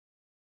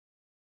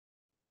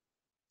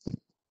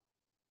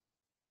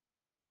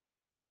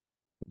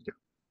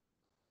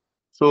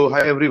So,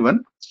 hi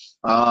everyone.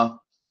 Uh,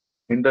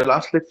 in the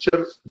last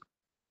lecture,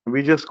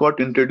 we just got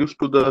introduced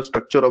to the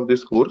structure of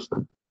this course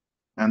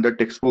and the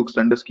textbooks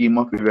and the scheme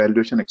of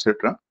evaluation,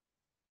 etc.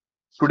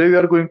 Today, we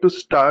are going to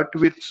start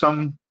with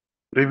some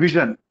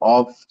revision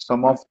of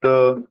some of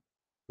the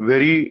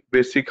very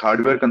basic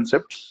hardware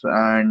concepts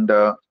and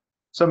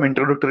some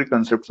introductory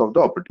concepts of the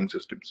operating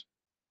systems.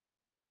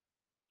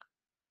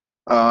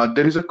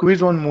 There is a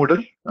quiz on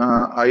Moodle.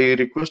 I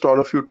request all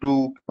of you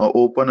to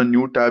open a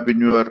new tab in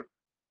your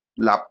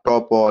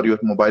laptop or your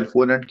mobile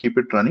phone and keep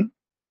it running.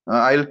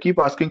 I'll keep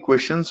asking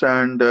questions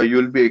and you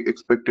will be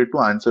expected to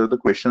answer the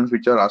questions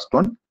which are asked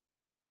on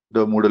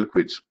the Moodle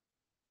quiz.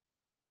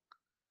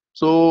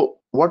 So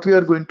what we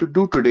are going to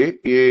do today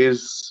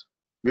is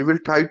we will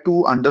try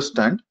to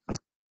understand,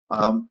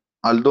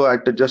 although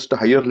at just a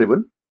higher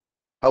level,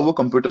 how a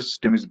computer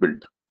system is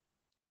built.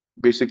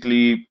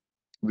 Basically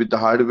with the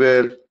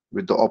hardware,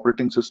 with the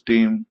operating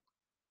system,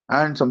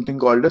 and something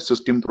called as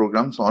system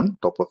programs on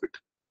top of it.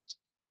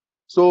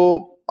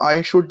 So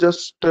I should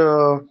just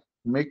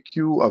make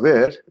you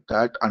aware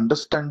that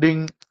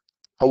understanding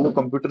how a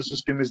computer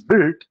system is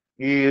built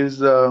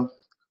is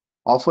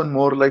often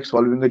more like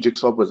solving a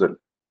jigsaw puzzle,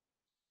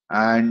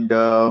 and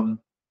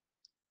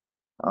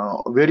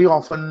very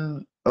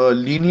often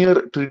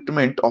linear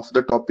treatment of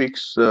the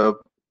topics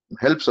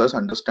helps us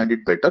understand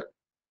it better.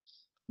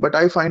 But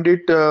I find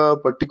it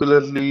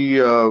particularly,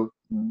 a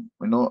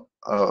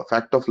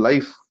fact of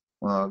life,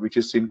 which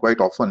is seen quite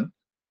often,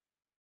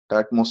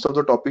 that most of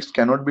the topics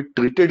cannot be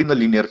treated in a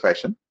linear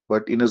fashion,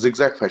 but in a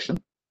zigzag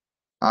fashion,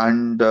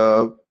 and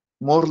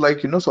more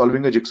like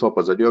solving a jigsaw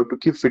puzzle. You have to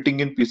keep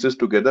fitting in pieces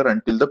together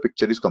until the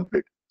picture is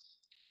complete.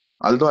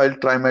 Although I'll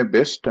try my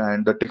best,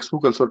 and the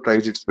textbook also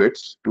tries its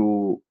best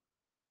to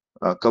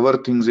cover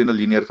things in a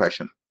linear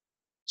fashion.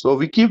 So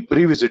we keep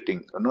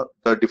revisiting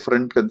the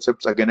different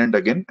concepts again and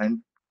again and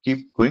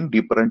keep going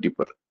deeper and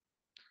deeper.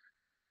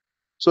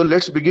 So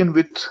let's begin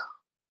with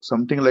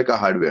something like a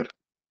hardware.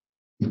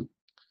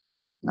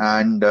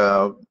 And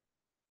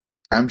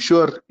I'm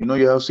sure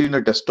you have seen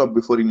a desktop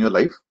before in your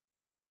life,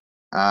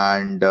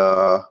 and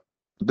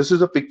this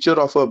is a picture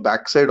of a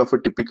backside of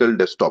a typical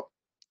desktop.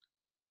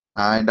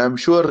 And I'm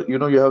sure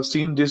you have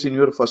seen this in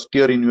your first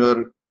year in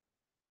your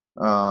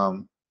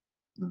um,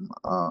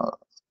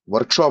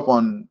 workshop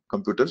on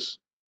computers,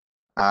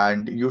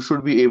 and you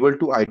should be able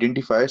to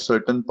identify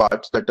certain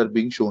parts that are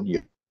being shown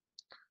here.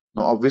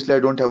 Now, obviously, I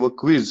don't have a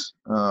quiz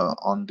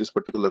on this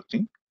particular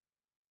thing,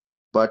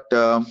 but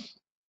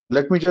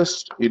let me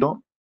just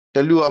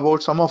tell you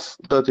about some of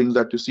the things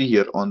that you see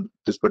here on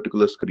this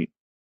particular screen.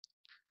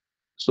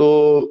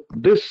 So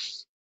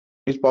this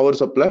is power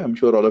supply. I'm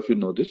sure all of you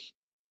know this.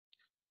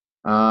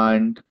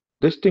 And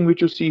this thing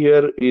which you see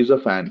here is a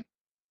fan.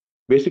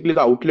 Basically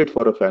the outlet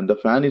for a fan. The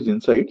fan is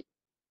inside.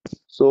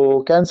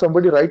 So can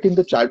somebody write in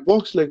the chat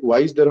box, like, why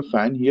is there a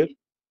fan here?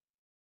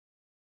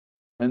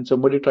 And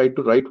somebody try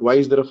to write, why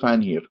is there a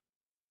fan here?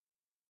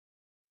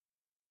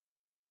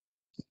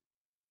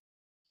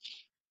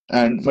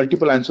 And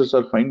multiple answers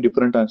are fine.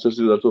 Different answers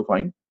is also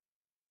fine.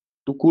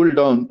 To cool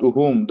down, to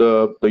whom?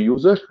 The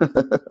user?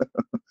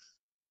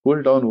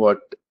 Cool down what?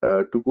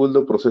 To cool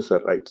the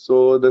processor, right?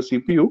 So the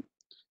CPU,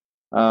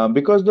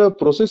 because the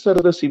processor,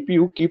 the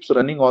CPU keeps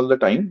running all the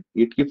time,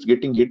 it keeps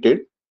getting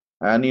heated,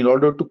 and in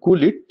order to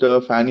cool it,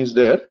 the fan is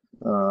there.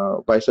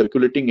 By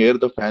circulating air,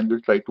 the fan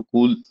will try to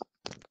cool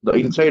the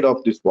inside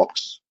of this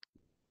box.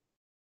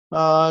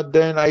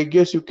 Then I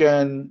guess you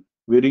can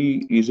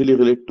very easily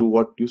relate to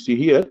what you see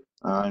here,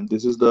 and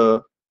this is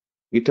the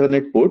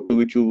Ethernet port to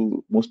which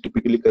you most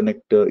typically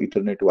connect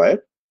Ethernet wire.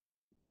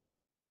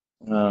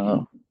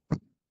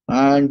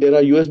 And there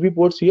are USB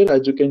ports here,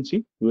 as you can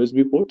see,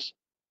 USB ports.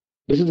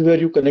 This is where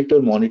you connect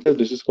your monitor.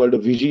 This is called a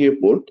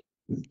VGA port.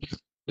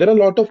 There are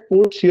a lot of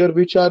ports here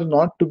which are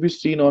not to be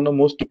seen on a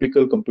most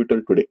typical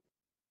computer today.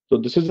 So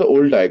this is the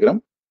old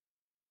diagram.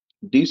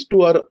 These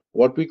two are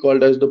what we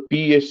called as the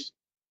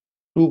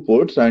PS2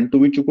 ports, and to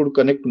which you could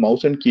connect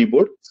mouse and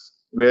keyboard,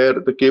 where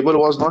the cable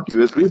was not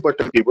USB but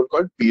a cable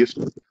called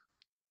PS2,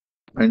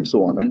 and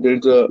so on. And there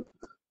is a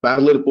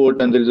parallel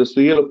port and there is a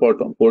serial port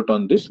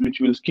on this, which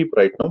we'll skip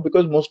right now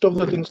because most of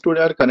the things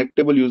today are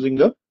connectable using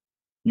a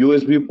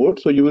USB port.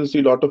 So you will see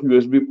a lot of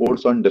USB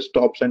ports on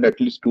desktops and at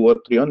least 2 or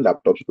 3 on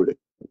laptops today.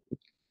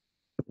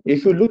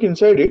 If you look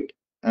inside it,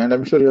 and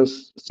I'm sure you have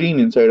seen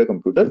inside a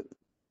computer,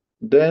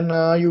 then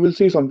you will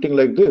see something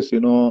like this,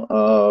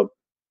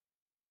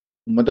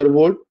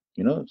 motherboard,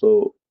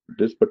 so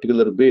this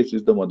particular base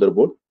is the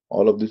motherboard.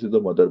 All of this is the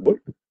motherboard.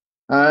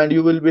 And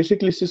you will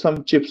basically see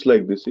some chips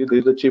like this. See,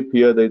 there's a chip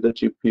here, there's a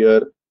chip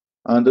here,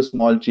 and the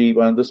small chip,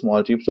 and the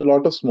small chips, a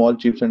lot of small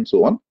chips and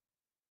so on.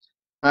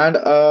 And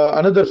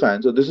another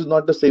fan. So this is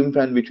not the same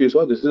fan which we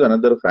saw. This is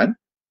another fan.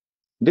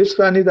 This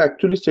fan is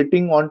actually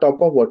sitting on top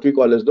of what we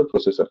call as the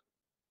processor.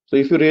 So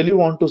if you really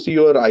want to see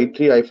your i3,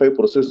 i5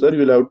 processor,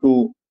 you'll have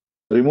to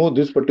remove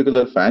this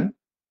particular fan,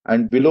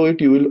 and below it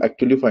you will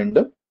actually find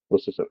the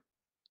processor.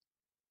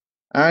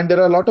 And there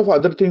are a lot of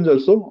other things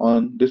also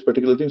on this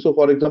particular thing. So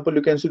for example,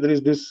 you can see there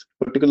is this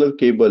particular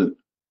cable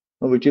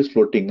which is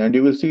floating, and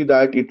you will see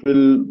that it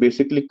will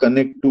basically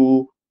connect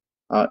to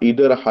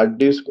either a hard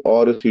disk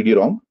or a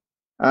CD-ROM.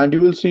 And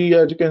you will see,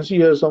 as you can see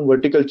here, some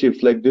vertical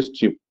chips like this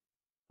chip,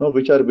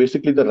 which are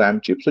basically the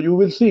RAM chip. So you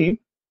will see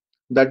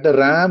that the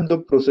RAM, the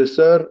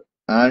processor,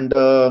 and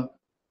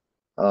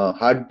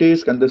hard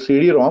disk and the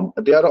CD-ROM,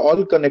 they are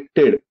all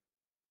connected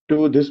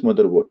to this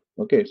motherboard.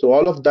 Okay, so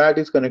all of that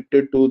is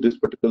connected to this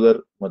particular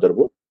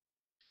motherboard.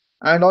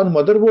 And on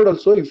motherboard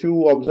also, if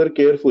you observe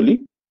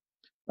carefully,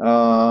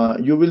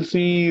 you will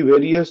see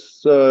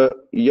various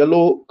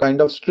yellow kind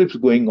of strips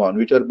going on,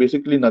 which are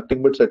basically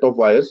nothing but set of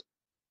wires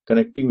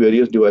connecting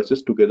various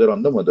devices together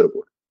on the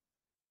motherboard.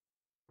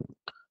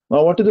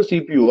 Now, what is the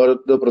CPU or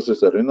the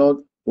processor?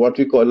 What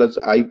we call as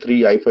i3,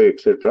 i5,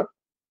 etc.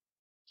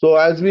 So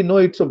as we know,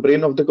 it's a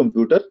brain of the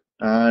computer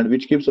and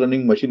which keeps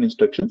running machine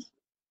instructions.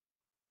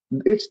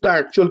 It's the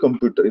actual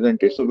computer,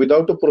 isn't it? So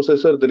without a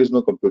processor, there is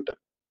no computer.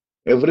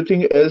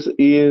 Everything else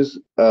is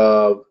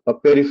a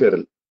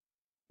peripheral.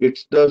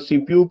 It's the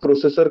CPU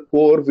processor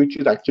core, which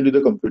is actually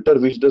the computer,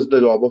 which does the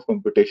job of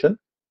computation,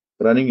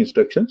 running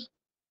instructions.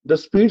 The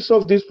speeds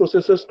of these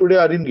processors today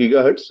are in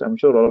gigahertz. I'm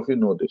sure all of you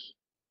know this.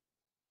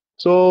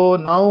 So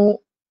now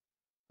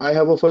I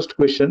have a first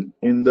question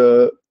in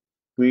the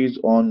quiz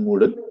on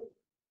Moodle.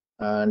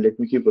 And let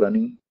me keep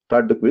running,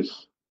 start the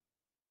quiz.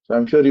 So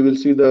I'm sure you will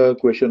see the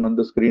question on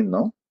the screen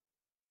now.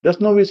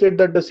 Just now we said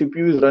that the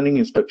CPU is running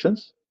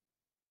instructions,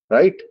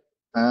 right?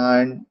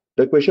 And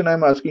the question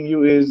I'm asking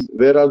you is,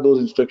 where are those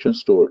instructions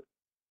stored?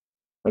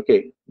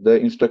 Okay, the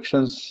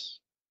instructions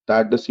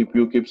that the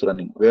CPU keeps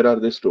running, where are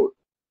they stored?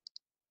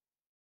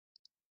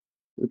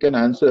 You can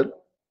answer.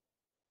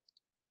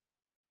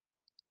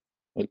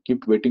 I'll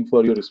keep waiting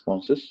for your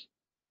responses.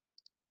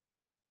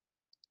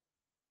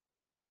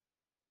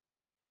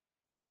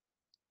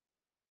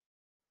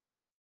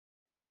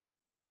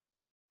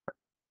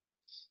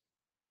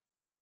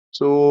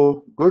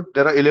 So good,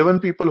 there are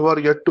 11 people who are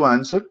yet to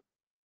answer.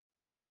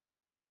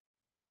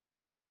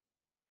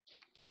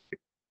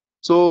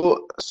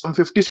 So some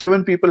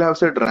 57 people have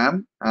said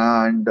RAM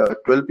and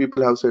 12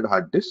 people have said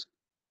hard disk.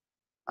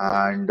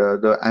 And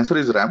the answer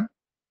is RAM.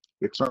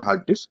 It's not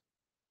hard disk.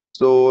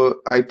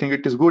 So I think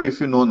it is good if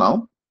you know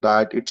now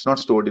that it's not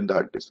stored in the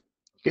hard disk.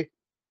 Okay.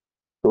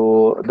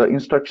 So the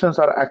instructions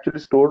are actually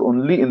stored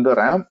only in the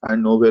RAM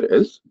and nowhere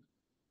else.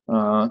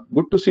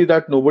 Good to see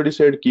that nobody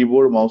said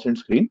keyboard, mouse, and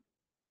screen.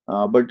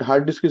 But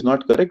hard disk is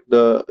not correct.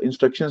 The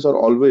instructions are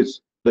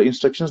always, the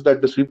instructions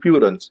that the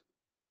CPU runs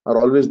are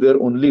always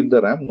there only in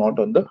the RAM, not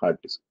on the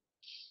hard disk.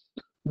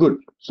 Good.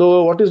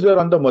 So what is there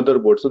on the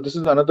motherboard? So this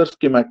is another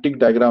schematic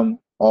diagram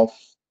of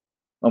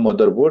a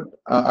motherboard.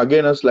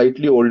 Again, a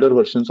slightly older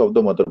versions of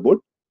the motherboard,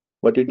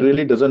 but it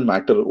really doesn't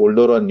matter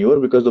older or newer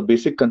because the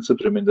basic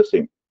concept remain the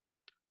same.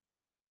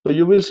 So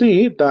you will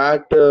see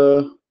that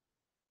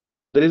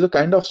there is a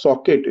kind of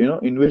socket,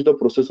 in which the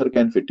processor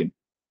can fit in,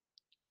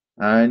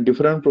 and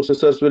different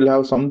processors will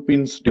have some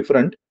pins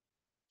different.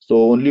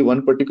 So only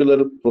one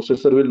particular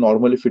processor will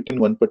normally fit in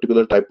one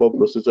particular type of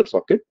processor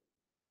socket.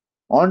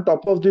 On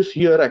top of this,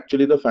 here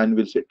actually the fan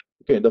will sit.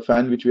 Okay, the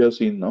fan which we have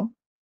seen now.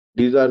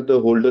 These are the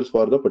holders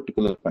for the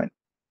particular fan.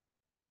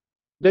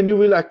 Then you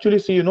will actually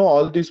see,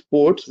 all these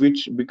ports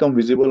which become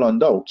visible on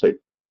the outside.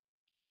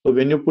 So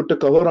when you put a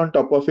cover on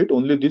top of it,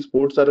 only these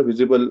ports are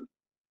visible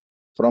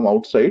from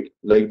outside,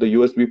 like the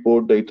USB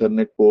port, the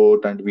Ethernet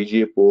port, and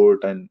VGA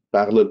port, and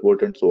parallel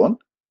port, and so on.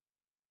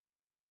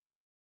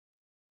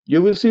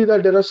 You will see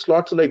that there are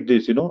slots like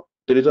this.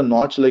 There is a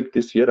notch like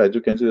this here. As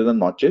you can see, there are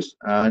notches,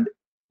 and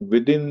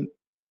within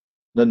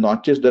the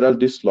notches there are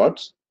these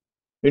slots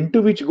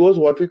into which goes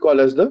what we call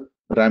as the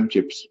RAM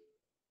chips.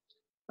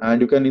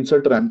 And you can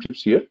insert RAM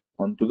chips here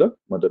onto the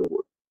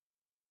motherboard.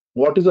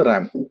 What is a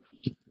RAM?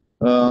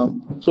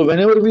 So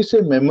whenever we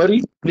say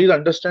memory, please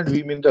understand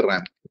we mean the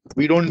RAM.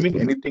 We don't mean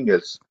anything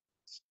else.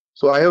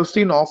 So I have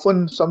seen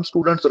often some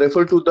students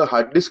refer to the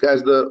hard disk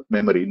as the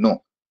memory.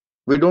 No,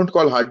 we don't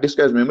call hard disk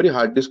as memory.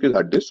 Hard disk is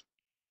hard disk.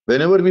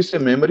 Whenever we say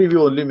memory, we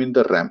only mean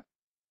the RAM,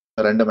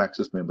 random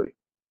access memory.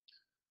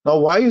 Now,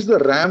 why is the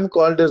RAM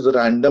called as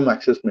random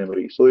access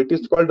memory? So it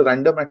is called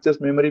random access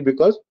memory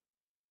because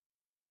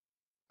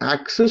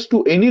access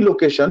to any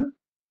location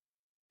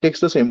takes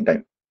the same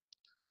time.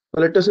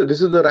 So let us say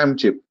this is the RAM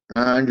chip,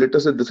 and let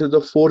us say this is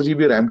the 4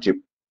 GB RAM chip.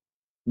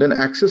 Then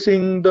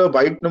accessing the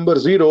byte number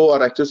 0 or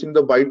accessing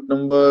the byte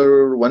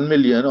number 1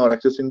 million or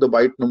accessing the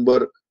byte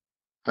number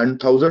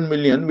 1,000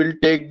 million will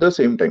take the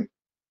same time.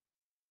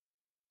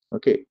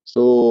 Okay,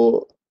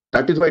 so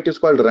that is why it is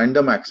called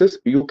random access.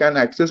 You can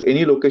access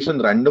any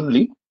location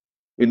randomly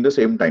in the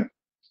same time.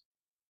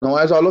 Now,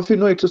 as all of you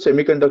know, it's a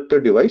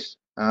semiconductor device,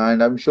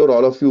 and I'm sure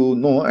all of you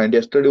know, and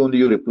yesterday only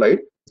you replied,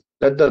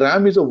 that the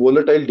RAM is a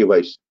volatile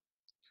device.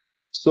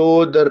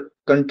 So the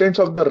contents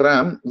of the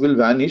RAM will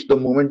vanish the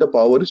moment the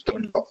power is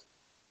turned off.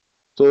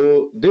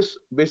 So this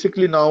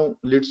basically now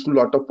leads to a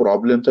lot of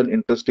problems and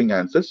interesting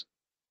answers.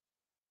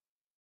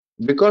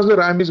 Because the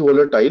RAM is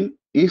volatile,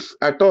 if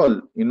at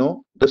all,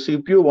 the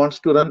CPU wants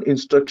to run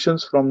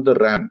instructions from the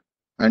RAM,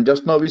 and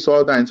just now we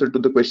saw the answer to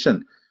the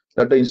question.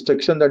 that the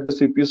instruction that the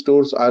CPU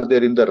stores are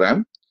there in the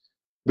RAM.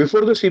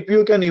 Before the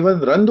CPU can even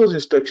run those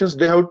instructions,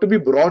 they have to be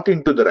brought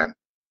into the RAM.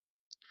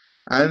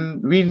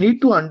 And we need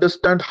to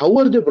understand how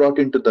are they brought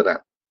into the RAM.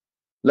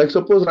 Like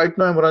suppose right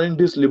now I'm running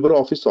this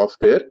LibreOffice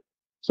software.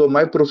 So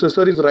my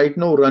processor is right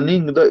now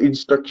running the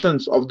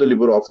instructions of the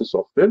LibreOffice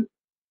software.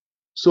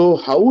 So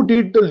how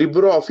did the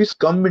LibreOffice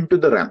come into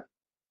the RAM?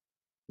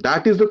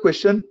 That is the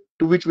question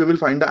to which we will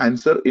find the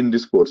answer in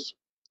this course.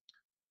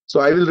 So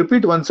I will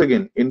repeat once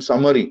again in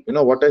summary,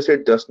 what I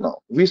said just now.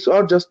 We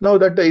saw just now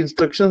that the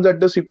instructions that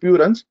the CPU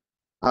runs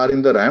are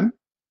in the RAM.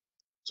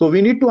 So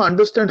we need to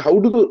understand how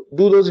do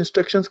those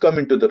instructions come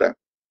into the RAM,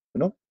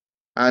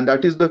 and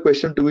that is the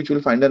question to which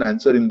we'll find an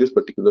answer in this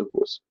particular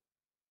course.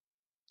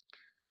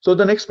 So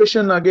the next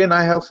question again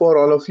I have for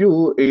all of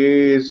you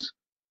is,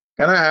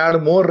 can I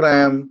add more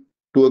RAM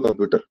to a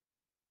computer?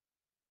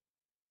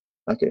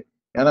 Okay,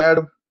 can I add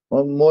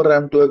more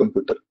RAM to a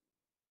computer?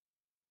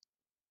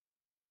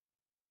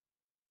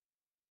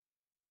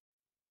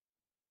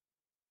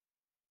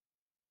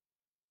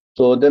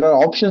 So there are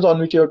options on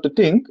which you have to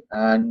think,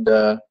 and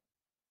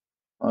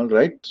all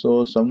right,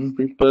 so some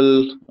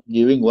people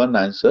giving one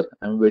answer.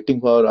 I'm waiting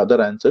for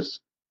other answers.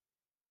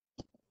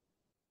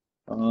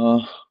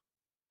 Okay.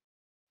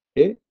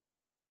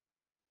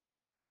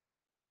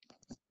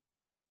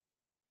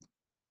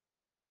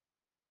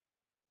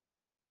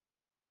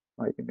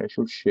 I think I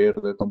should share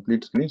the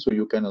complete screen so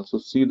you can also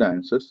see the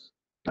answers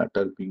that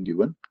are being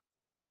given.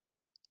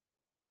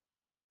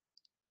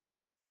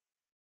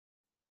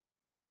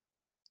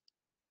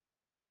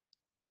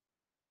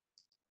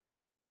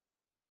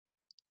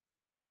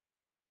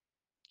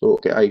 So,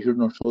 okay, I should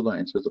not show the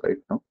answers right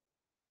now.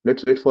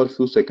 Let's wait for a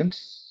few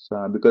seconds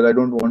because I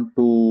don't want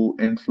to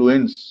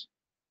influence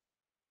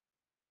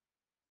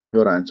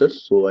your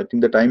answers. So I think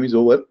the time is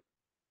over.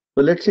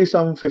 So let's see,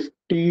 some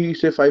 50,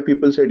 say 5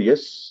 people said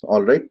yes.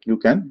 All right, you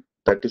can.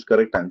 That is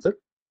correct answer.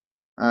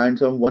 And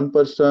some 1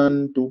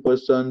 person, 2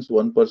 persons,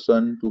 1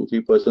 person, 2,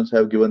 3 persons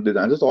have given these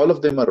answers. All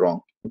of them are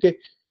wrong. Okay.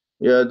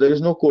 Yeah, there is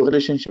no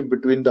correlationship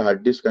between the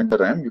hard disk and the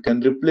RAM. You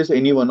can replace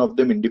any one of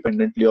them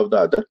independently of the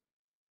other.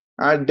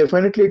 And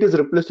definitely it is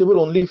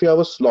replaceable only if you have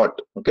a slot.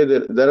 Okay,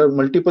 there are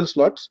multiple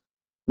slots.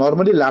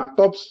 Normally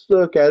laptops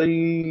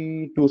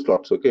carry 2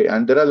 slots. Okay,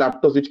 and there are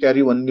laptops which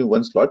carry only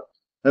 1 slot.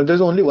 And if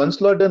there's only 1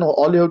 slot, then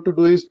all you have to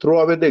do is throw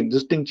away the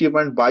existing chip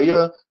and buy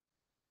a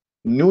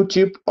new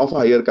chip of a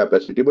higher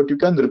capacity. But you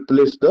can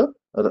replace the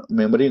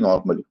memory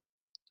normally.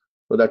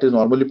 So that is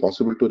normally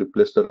possible to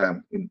replace the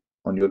RAM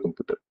on your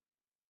computer.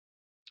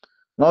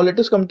 Now let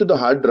us come to the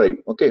hard drive.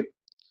 Okay,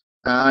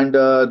 and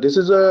this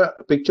is a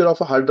picture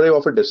of a hard drive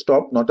of a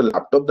desktop, not a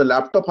laptop. The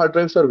laptop hard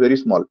drives are very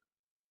small,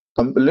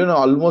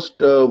 almost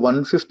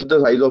 1/5 the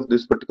size of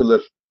this particular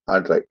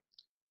hard drive.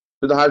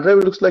 So the hard drive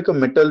looks like a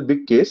metal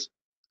big case.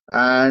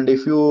 And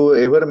if you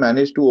ever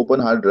manage to open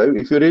hard drive,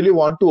 if you really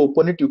want to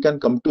open it, you can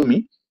come to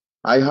me.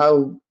 I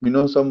have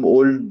some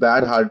old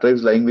bad hard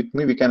drives lying with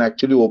me. We can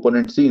actually open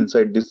and see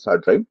inside this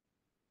hard drive.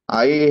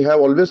 I have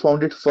always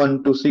found it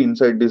fun to see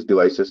inside these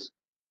devices.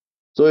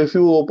 So if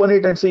you open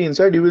it and see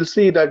inside, you will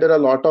see that there are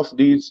a lot of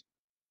these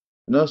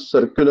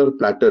circular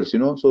platters.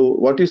 So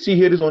what you see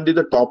here is only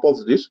the top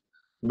of this.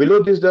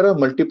 Below this there are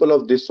multiple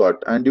of this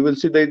sort, and you will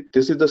see that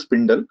this is the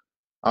spindle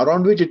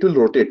around which it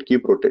will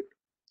keep rotate,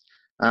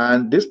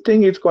 and this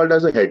thing is called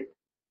as a head.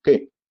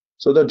 Okay,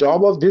 so the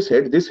job of this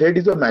head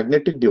is a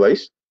magnetic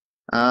device,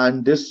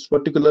 and this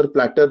particular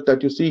platter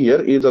that you see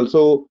here is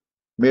also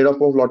made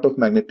up of a lot of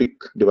magnetic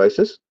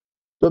devices.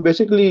 So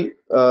basically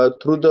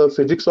through the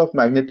physics of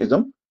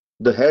magnetism,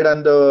 the head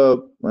and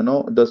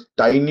the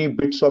tiny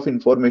bits of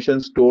information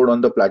stored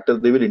on the platter,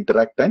 they will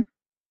interact, and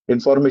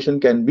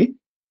information can be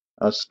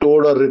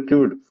stored or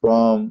retrieved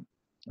from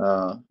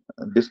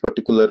this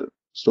particular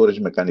storage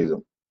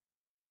mechanism.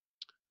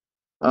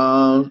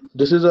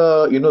 This is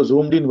a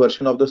zoomed in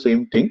version of the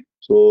same thing.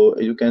 So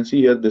you can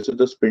see here, this is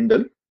the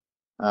spindle,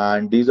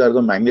 and these are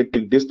the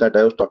magnetic discs that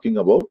I was talking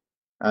about,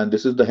 and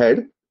this is the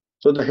head.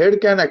 So the head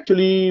can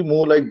actually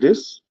move like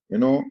this,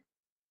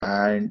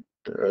 and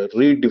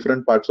read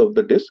different parts of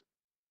the disk,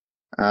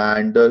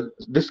 and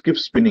this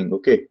keeps spinning.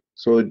 Okay,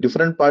 so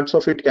different parts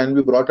of it can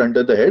be brought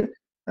under the head,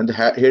 and the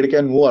head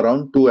can move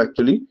around to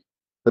actually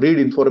read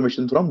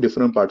information from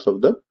different parts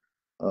of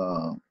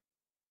uh,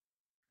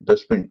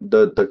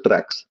 the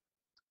tracks.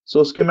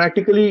 So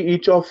schematically,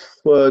 each of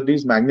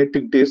these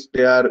magnetic discs,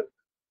 they are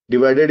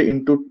divided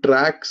into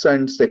tracks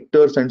and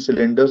sectors and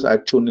cylinders as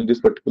shown in this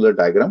particular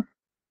diagram.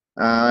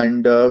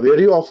 And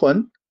very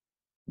often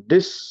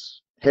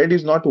this head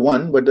is not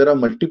one, but there are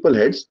multiple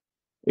heads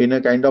in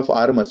a kind of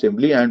arm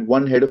assembly, and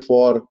one head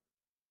for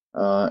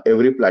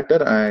every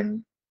platter,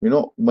 and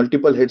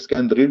multiple heads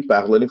can read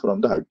parallelly from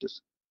the hard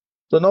disk.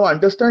 So now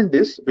understand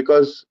this,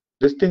 because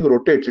this thing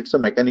rotates. It's a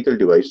mechanical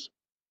device,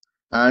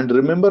 and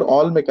remember,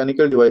 all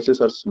mechanical devices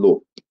are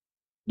slow.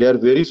 They are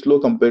very slow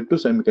compared to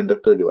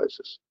semiconductor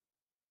devices.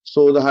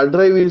 So the hard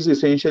drive is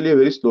essentially a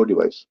very slow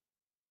device.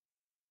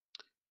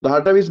 The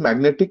hard drive is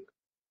magnetic.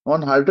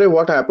 On hard drive,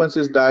 what happens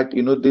is that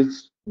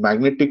this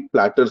magnetic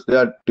platters. They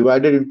are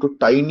divided into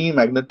tiny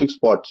magnetic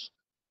spots,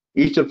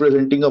 each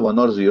representing a 1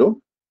 or 0.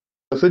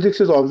 The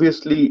physics is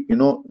obviously,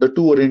 the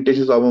two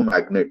orientations of a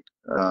magnet.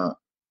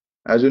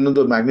 As you know,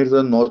 the magnet is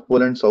the North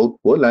Pole and South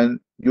Pole, and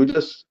you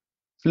just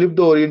flip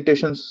the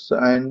orientations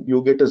and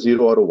you get a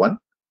 0 or a 1.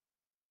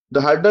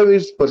 The hard drive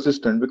is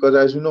persistent because,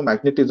 as you know,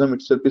 magnetism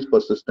itself is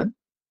persistent.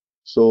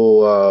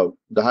 So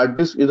the hard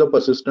disk is a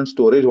persistent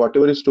storage.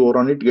 Whatever is stored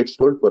on it gets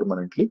stored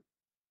permanently.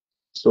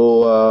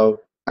 So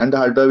and the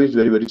hard drive is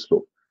very, very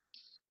slow.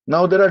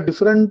 Now there are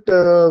different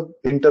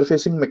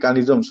interfacing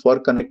mechanisms for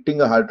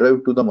connecting a hard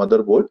drive to the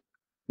motherboard,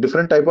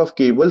 different type of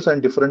cables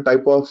and different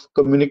type of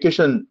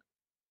communication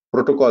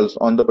protocols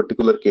on the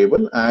particular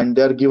cable, and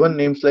they are given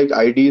names like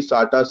ID,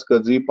 SATA,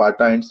 SCSI,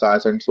 PATA, and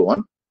SAS, and so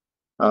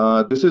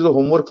on. This is a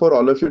homework for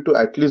all of you to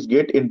at least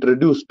get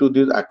introduced to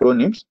these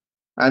acronyms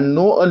and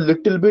know a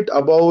little bit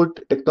about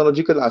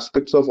technological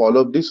aspects of all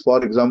of this.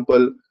 For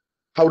example,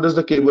 how does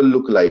the cable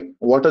look like?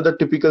 What are the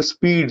typical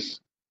speeds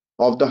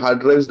of the hard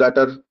drives that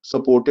are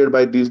supported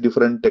by these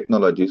different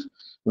technologies?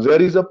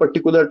 Where is a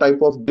particular type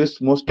of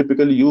disk most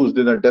typically used,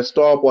 in a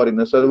desktop or in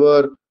a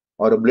server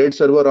or a blade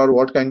server, or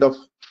what kind of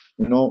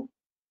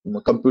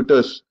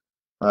computers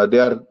they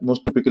are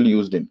most typically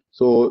used in?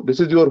 So this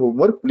is your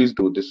homework. Please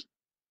do this.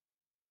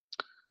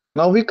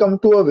 Now we come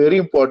to a very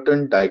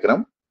important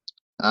diagram,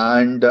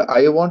 and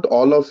I want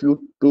all of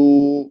you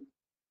to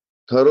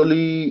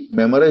thoroughly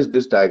memorize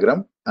this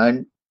diagram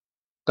and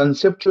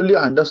conceptually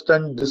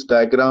understand this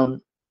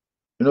diagram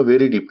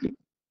very deeply.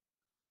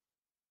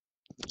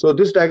 So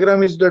this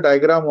diagram is the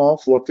diagram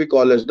of what we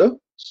call as the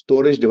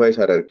storage device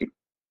hierarchy.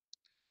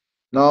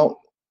 Now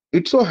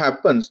it so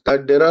happens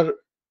that there are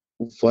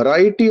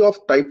variety of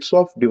types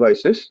of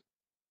devices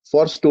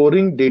for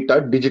storing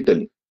data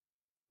digitally.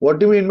 What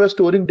do we mean by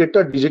storing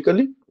data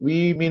digitally?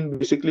 We mean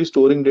basically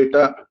storing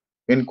data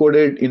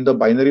encoded in the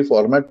binary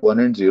format 1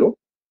 and 0.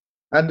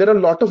 And there are a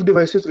lot of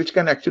devices which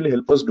can actually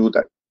help us do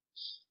that.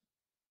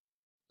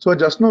 So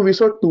just now we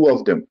saw two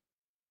of them.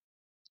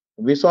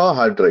 We saw a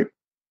hard drive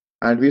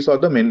and we saw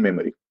the main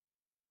memory,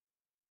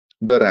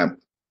 the RAM.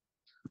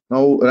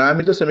 Now RAM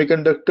is a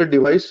semiconductor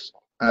device,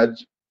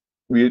 as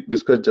we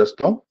discussed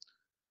just now,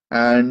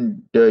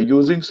 and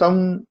using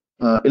some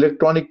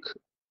electronic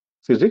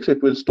physics,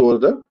 it will store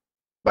the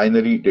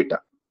binary data.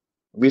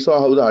 We saw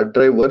how the hard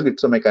drive works.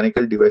 It's a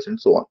mechanical device and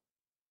so on.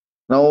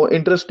 Now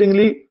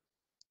interestingly,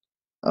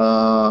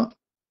 there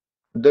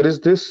is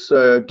this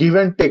give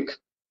and take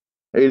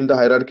in the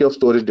hierarchy of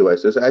storage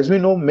devices. As we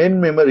know,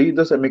 main memory,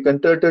 the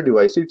semiconductor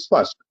device, it's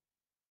fast,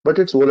 but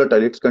it's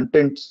volatile. Its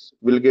contents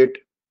will get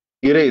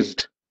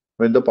erased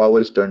when the power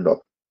is turned off.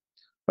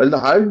 While the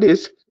hard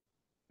disk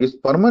is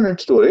permanent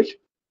storage,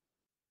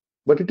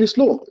 but it is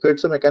slow, so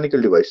it's a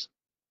mechanical device.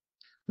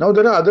 Now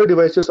there are other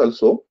devices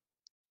also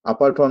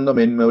apart from the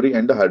main memory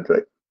and the hard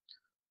drive.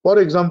 For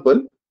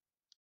example,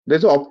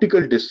 there's an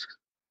optical disk.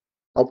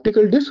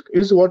 Optical disk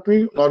is what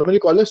we normally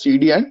call a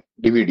CD and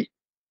DVD.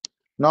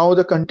 Now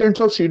the contents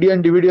of CD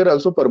and DVD are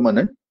also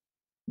permanent,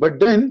 but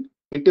then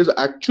it is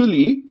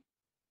actually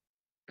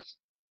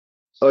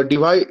a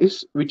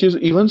device which is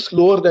even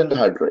slower than the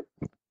hard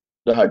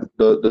drive,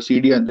 the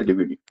CD and the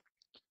DVD.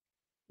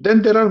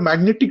 Then there are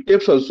magnetic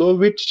tapes also,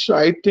 which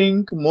I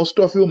think most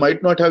of you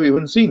might not have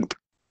even seen.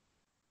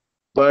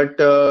 But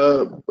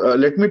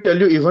let me tell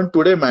you, even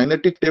today,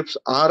 magnetic tapes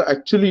are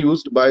actually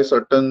used by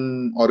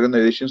certain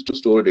organizations to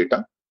store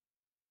data.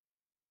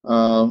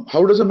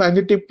 How does a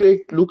magnetic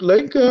tape look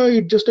like?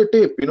 It's just a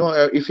tape.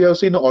 If you have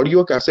seen an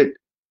audio cassette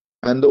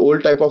and the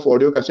old type of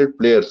audio cassette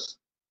players,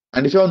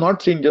 and if you have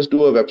not seen, just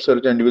do a web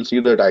search and you will see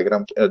the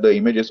diagrams, the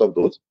images of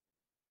those.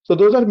 So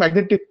those are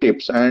magnetic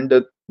tapes, and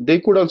they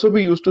could also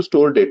be used to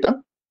store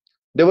data.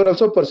 They were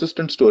also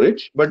persistent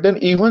storage, but then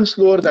even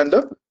slower than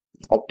the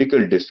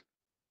optical disk.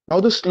 Now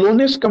the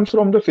slowness comes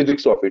from the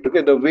physics of it.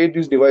 Okay, the way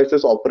these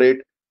devices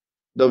operate,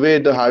 the way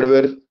the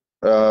hardware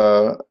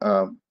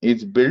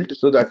is built,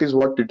 so that is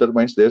what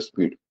determines their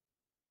speed.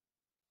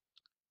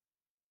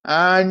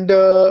 And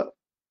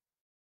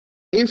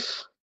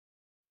if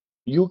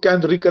you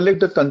can recollect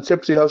the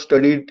concepts you have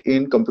studied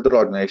in computer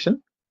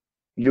organization,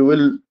 you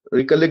will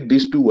recollect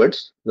these two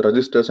words,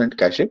 registers and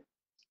cache.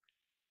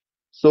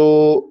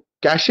 So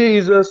cache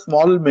is a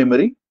small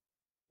memory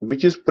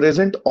which is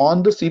present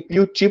on the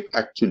CPU chip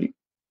actually.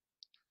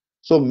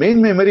 So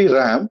main memory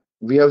RAM,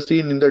 we have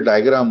seen in the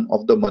diagram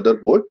of the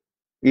motherboard,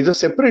 is a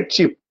separate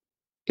chip,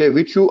 okay,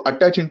 which you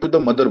attach into the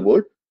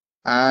motherboard,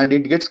 and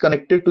it gets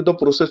connected to the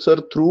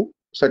processor through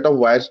set of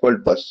wires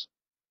called bus.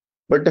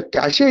 But the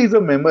cache is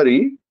a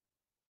memory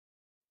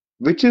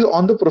which is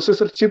on the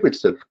processor chip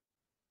itself,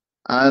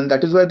 and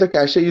that is why the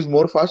cache is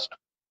more fast,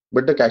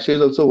 but the cache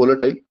is also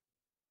volatile.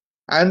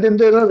 And then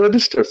there are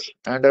registers,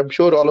 and I'm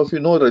sure all of you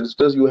know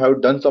registers. You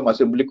have done some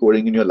assembly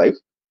coding in your life,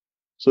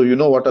 so you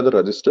know what are the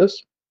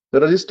registers. The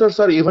registers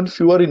are even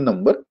fewer in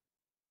number,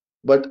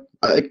 but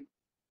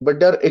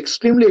they are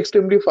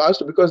extremely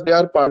fast because they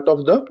are part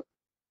of the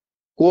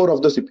core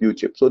of the CPU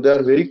chip. So they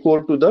are very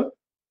core to the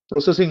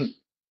processing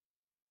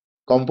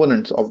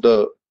components of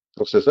the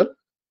processor,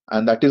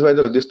 and that is why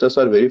the registers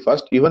are very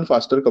fast, even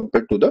faster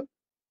compared to the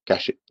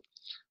cache.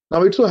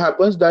 Now it so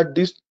happens that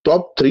these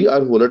top three are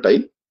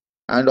volatile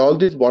and all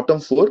these bottom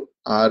four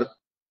are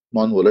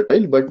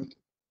non-volatile, but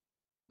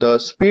the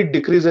speed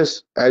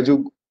decreases as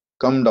you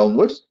come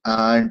downwards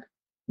and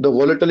the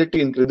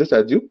volatility increases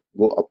as you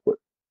go upward.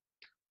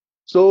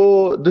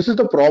 So this is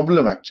the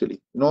problem actually.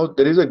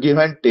 There is a give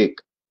and take,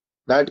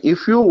 that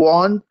if you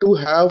want to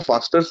have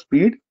faster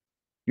speed,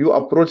 you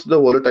approach the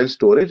volatile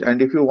storage,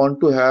 and if you want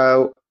to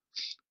have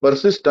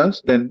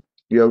persistence, then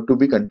you have to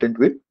be content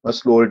with a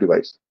slower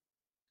device.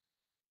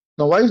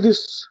 Now, why is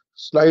this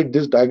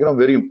diagram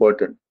very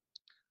important?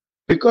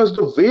 Because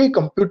the way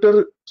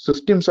computer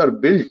systems are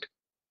built,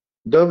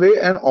 the way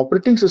an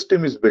operating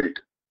system is built,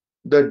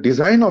 the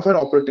design of an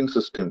operating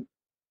system,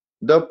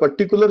 the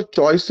particular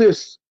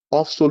choices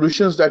of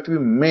solutions that we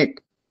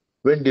make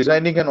when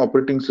designing an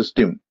operating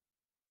system,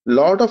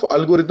 lot of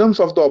algorithms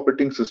of the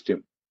operating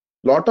system,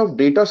 lot of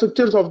data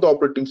structures of the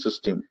operating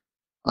system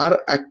are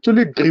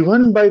actually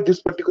driven by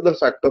this particular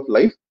fact of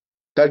life,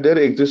 that there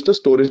exists a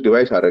storage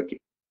device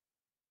hierarchy.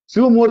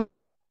 Few more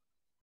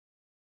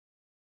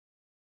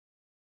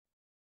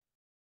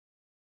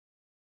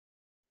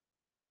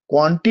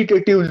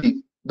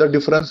quantitatively the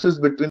differences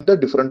between the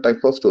different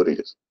types of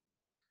storages.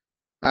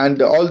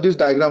 And all these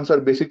diagrams are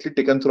basically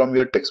taken from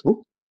your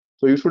textbook.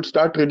 So you should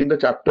start reading the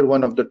chapter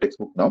 1 of the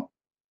textbook now.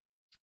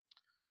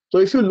 So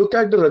if you look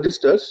at the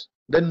registers,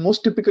 then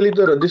most typically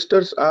the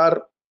registers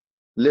are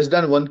less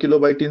than 1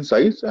 kilobyte in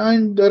size,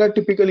 and there are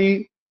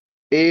typically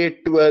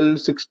 8, 12,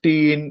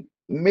 16,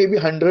 maybe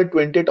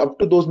 128 up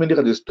to those many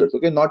registers,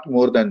 okay, not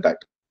more than that,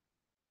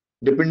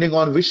 depending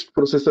on which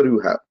processor you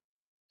have.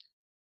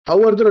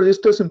 How are the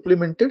registers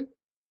implemented?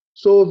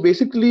 So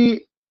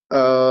basically,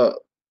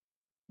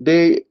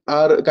 they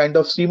are a kind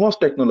of CMOS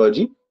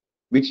technology,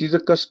 which is a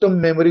custom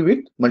memory with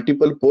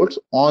multiple ports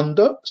on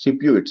the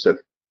CPU itself.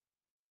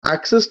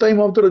 Access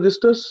time of the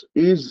registers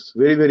is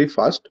very, very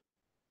fast,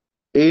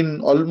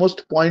 in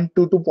almost 0.2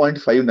 to 0.5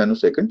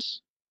 nanoseconds.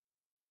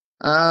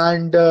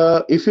 And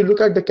if you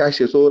look at the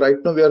cache, so right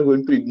now we are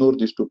going to ignore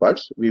these two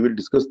parts, we will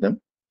discuss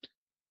them.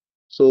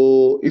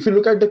 So if you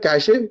look at the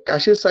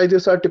cache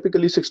sizes are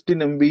typically 16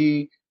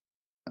 MB,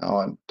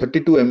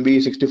 32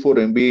 MB, 64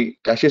 MB.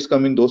 Caches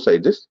come in those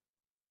sizes,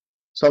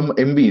 some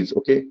MBs,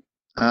 okay.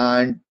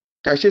 And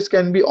caches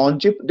can be on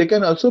chip, they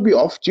can also be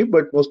off chip,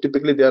 but most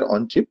typically they are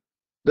on chip.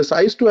 The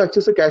size to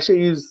access a cache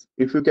is,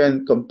 if you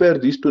can compare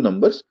these two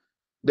numbers,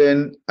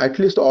 then at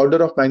least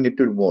order of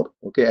magnitude more,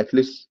 okay, at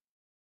least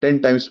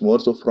 10 times more.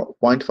 So from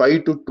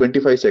 0.5 to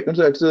 25 seconds,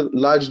 so that's a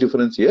large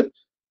difference here.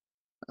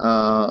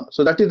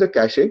 So that is the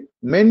cache.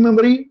 Main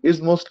memory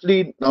is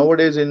mostly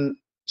nowadays in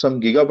some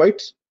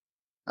gigabytes,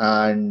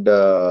 and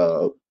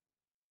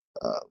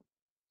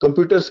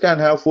computers can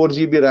have 4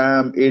 GB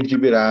RAM, 8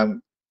 GB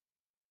RAM.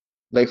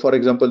 Like for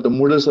example, the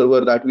Moodle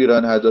server that we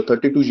run has a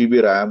 32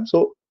 GB RAM.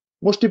 So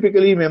most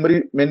typically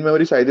main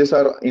memory sizes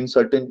are in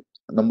certain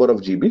number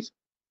of GBs.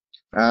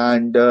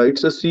 And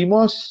it's a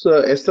CMOS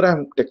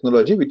SRAM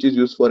technology which is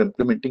used for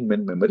implementing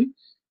main memory.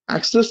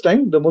 Access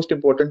time, the most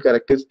important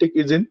characteristic,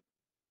 is in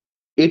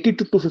 80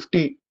 to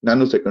 250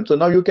 nanoseconds. So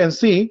now you can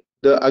see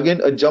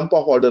again a jump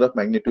of order of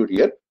magnitude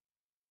here.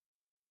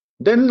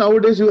 Then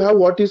nowadays you have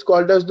what is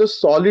called as the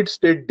solid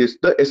state disk,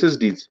 the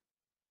SSDs.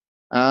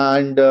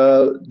 And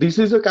this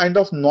is a kind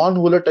of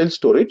non-volatile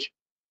storage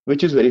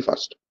which is very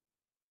fast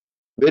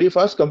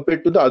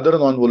compared to the other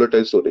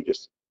non-volatile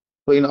storages.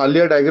 So in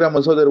earlier diagram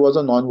also there was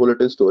a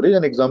non-volatile storage.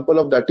 An example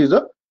of that is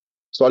a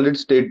solid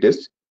state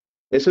disk,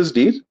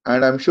 SSDs.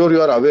 And I'm sure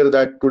you are aware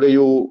that today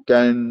you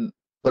can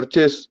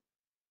purchase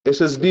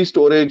SSD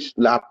storage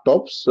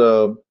laptops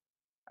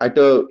at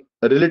a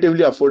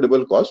relatively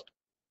affordable cost.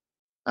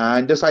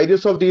 And the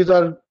sizes of these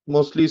are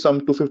mostly some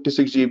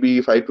 256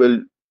 GB,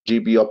 512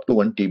 GB, up to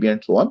 1 TB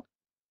and so on.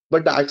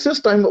 But the access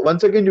time,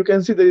 once again, you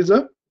can see there is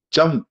a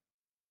jump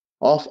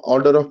of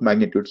order of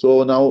magnitude.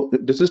 So now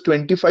this is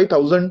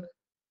 25,000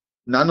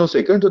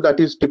 nanoseconds. So that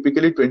is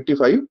typically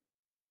 25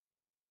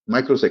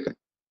 microsecond.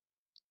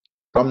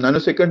 From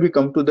nanosecond, we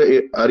come to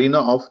the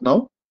arena of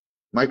now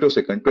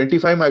microsecond.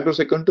 25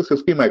 microsecond to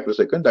 50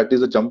 microsecond. That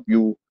is a jump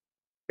you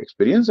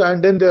experience.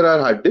 And then there are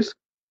hard disks.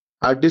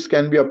 Hard disk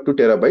can be up to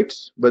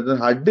terabytes, but the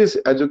hard disk,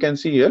 as you can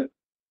see here,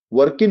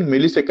 work in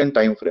millisecond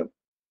time frame.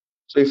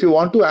 So if you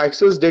want to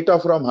access data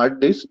from hard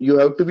disk, you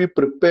have to be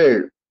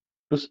prepared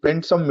to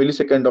spend some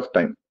millisecond of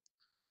time.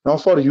 Now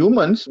for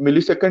humans,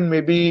 millisecond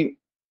may be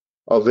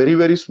a very,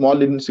 very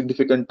small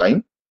insignificant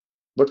time,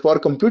 but for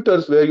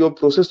computers where your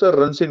processor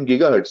runs in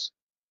gigahertz,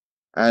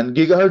 and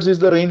gigahertz is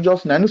the range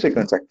of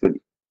nanoseconds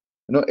actually.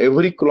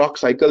 Every clock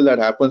cycle that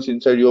happens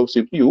inside your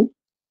CPU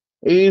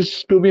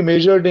is to be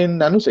measured in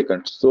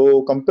nanoseconds.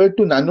 So compared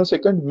to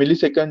nanosecond,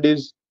 millisecond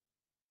is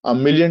a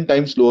million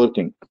times slower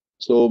thing.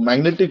 So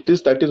magnetic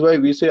disks, that is why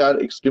we say, are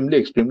extremely,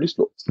 extremely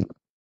slow.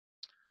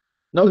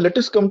 Now let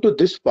us come to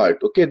this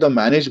part, okay, the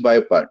manage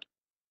by part.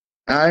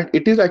 And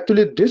it is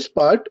actually this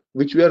part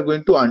which we are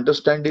going to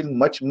understand in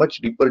much,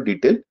 much deeper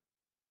detail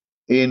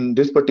in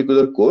this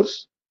particular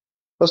course.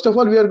 First of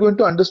all, we are going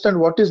to understand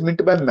what is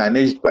meant by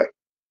managed by,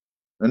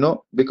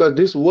 because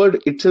this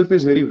word itself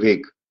is very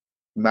vague,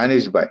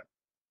 managed by.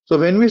 So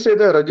when we say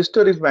the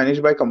register is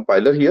managed by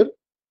compiler here,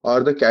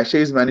 or the cache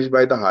is managed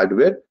by the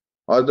hardware,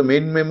 or the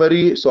main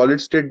memory,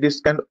 solid state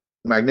disk and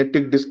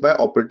magnetic disk by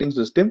operating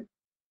system,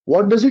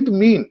 what does it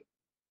mean?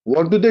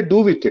 What do they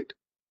do with it?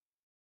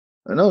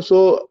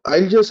 So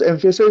I'll just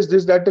emphasize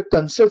this, that the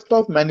concept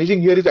of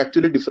managing here is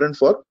actually different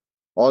for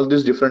all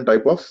these different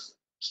type of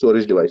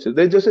storage devices.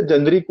 There's just a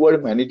generic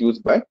word manage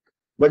used by,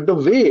 but the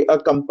way a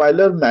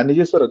compiler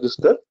manages a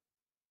register,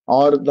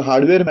 or the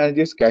hardware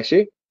manages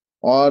cache,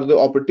 or the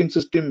operating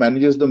system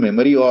manages the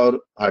memory or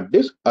hard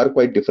disk are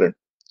quite different.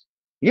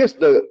 Yes,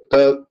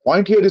 the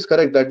point here is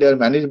correct that they are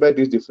managed by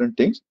these different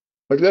things,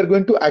 but we are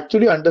going to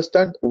actually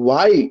understand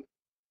why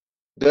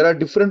there are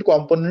different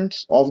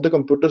components of the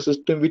computer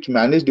system which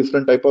manage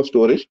different type of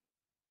storage,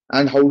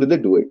 and how do they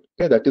do it.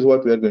 Okay, that is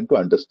what we are going to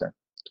understand.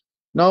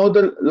 Now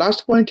the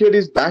last point here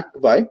is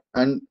backed by,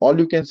 and all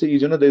you can see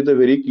is there is a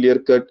very clear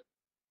cut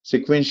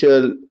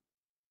sequential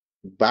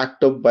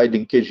backed up by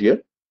linkage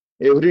here.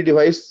 Every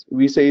device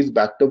we say is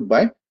backed up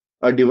by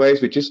a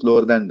device which is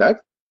slower than that.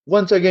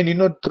 Once again,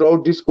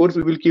 throughout this course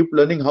we will keep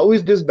learning how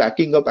is this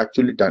backing up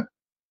actually done,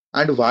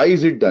 and why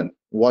is it done,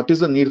 what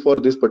is the need for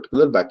this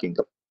particular backing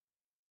up.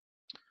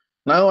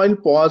 Now I'll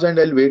pause and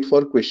I'll wait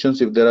for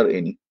questions if there are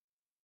any.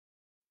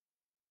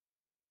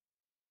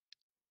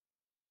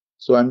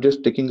 So I'm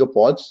just taking a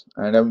pause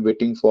and I'm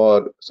waiting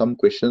for some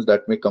questions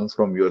that may come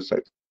from your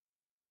side.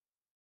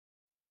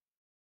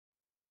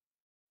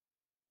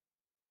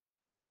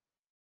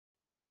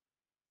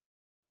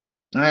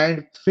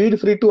 And feel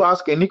free to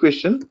ask any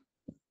question.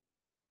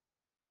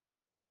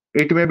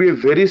 It may be a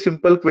very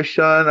simple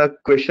question, a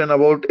question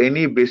about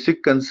any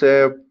basic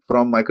concept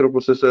from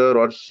microprocessor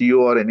or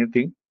CO or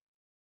anything.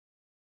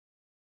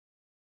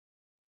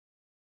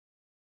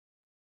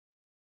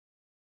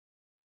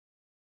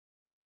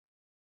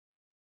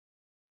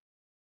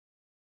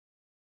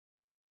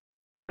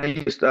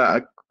 Yes,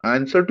 the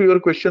answer to your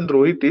question,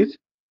 Rohit, is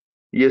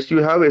yes, you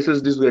have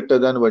SSDs greater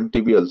than 1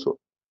 TB also.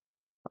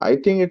 I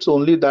think it's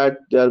only that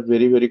they are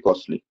very, very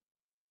costly.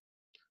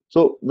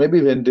 So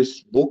maybe when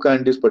this book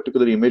and this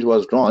particular image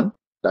was drawn,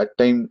 that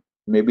time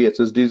maybe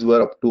SSDs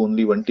were up to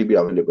only 1 TB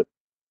available.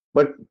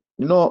 But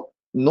no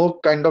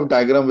kind of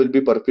diagram will be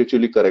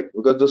perpetually correct,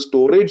 because the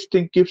storage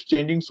thing keeps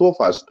changing so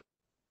fast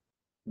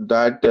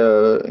that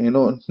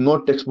no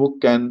textbook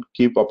can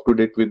keep up to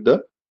date with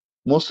the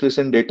most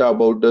recent data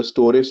about the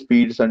storage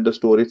speeds and the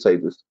storage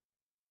sizes.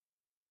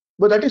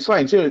 But that is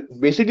fine. So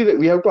basically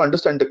we have to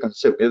understand the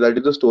concept, that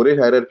is the storage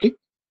hierarchy,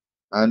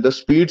 and the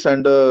speeds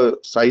and the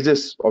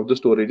sizes of the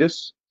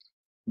storages,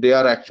 they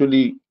are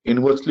actually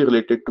inversely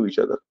related to each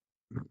other.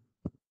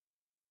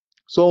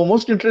 So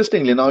most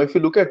interestingly, now if you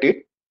look at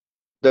it,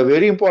 the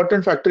very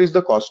important factor is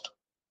the cost,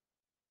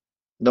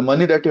 the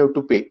money that you have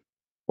to pay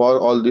for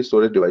all these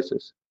storage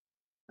devices.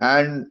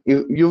 And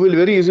you will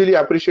very easily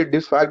appreciate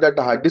this fact that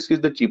the hard disk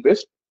is the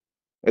cheapest,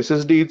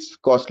 SSD is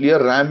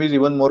costlier, RAM is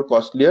even more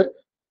costlier,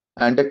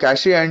 and the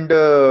cache and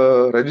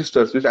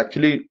registers, which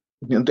actually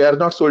they are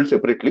not sold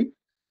separately,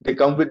 they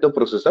come with the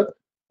processor.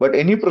 But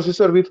any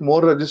processor with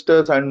more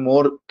registers and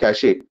more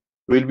cache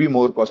will be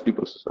more costly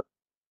processor.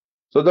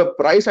 So the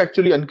price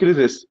actually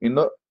increases in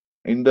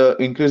the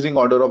increasing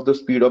order of the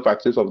speed of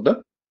access of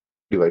the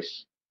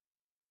device.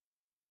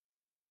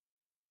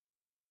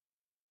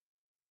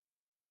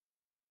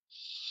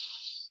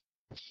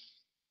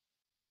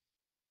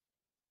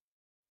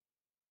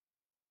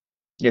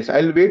 Yes,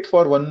 I'll wait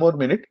for 1 more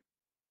minute.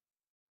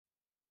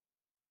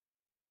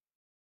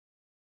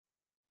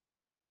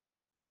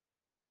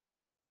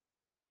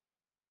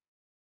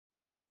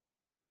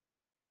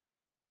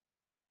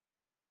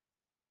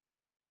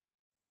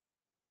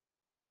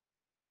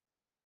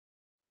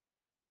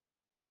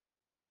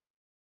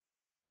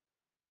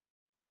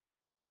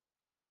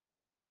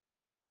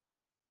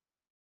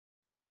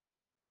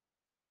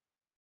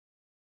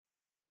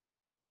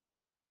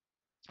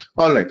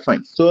 All right,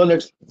 fine. So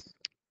let's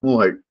move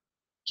ahead.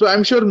 So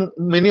I'm sure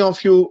many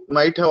of you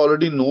might have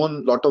already known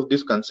a lot of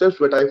these concepts,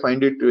 but I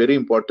find it very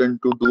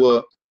important to do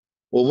a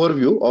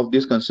overview of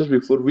these concepts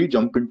before we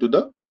jump into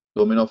the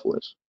domain of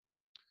OS.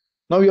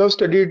 Now you have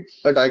studied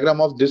a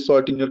diagram of this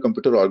sort in your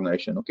computer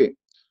organization. Okay,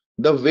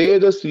 the way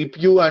the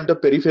CPU and the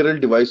peripheral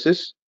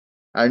devices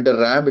and the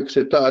RAM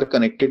etc. are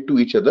connected to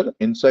each other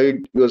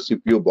inside your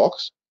CPU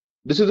box.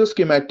 This is a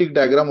schematic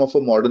diagram of a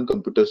modern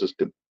computer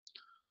system.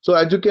 So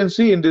as you can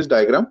see in this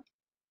diagram,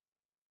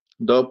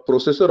 the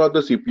processor or the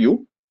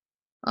CPU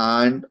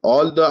and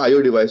all the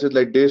IO devices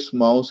like disk,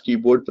 mouse,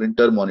 keyboard,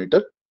 printer,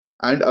 monitor,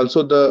 and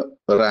also the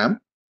RAM,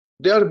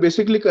 they are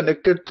basically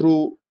connected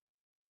through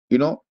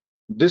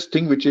this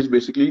thing, which is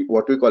basically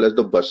what we call as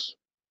the bus.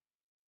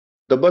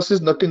 The bus is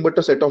nothing but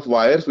a set of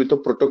wires with a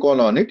protocol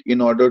on it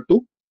in order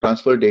to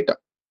transfer data.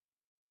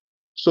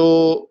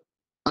 So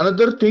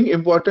another thing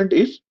important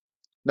is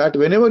that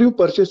whenever you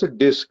purchase a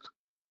disk,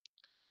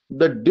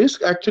 the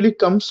disk actually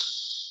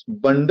comes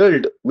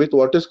bundled with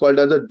what is called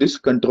as a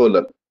disk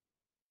controller.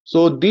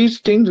 So these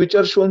things which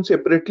are shown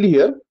separately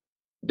here,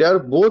 they are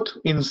both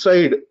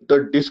inside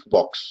the disk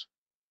box.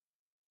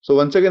 So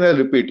once again, I'll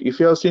repeat, if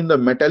you have seen the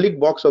metallic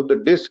box of the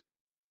disk,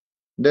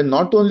 then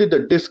not only the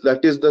disk,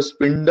 that is the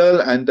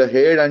spindle and the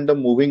head and the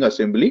moving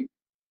assembly,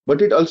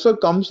 but it also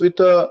comes with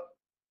a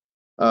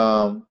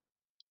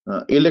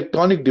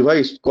electronic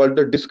device called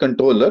the disk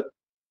controller,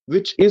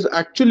 which is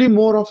actually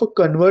more of a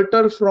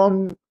converter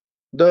from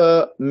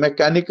the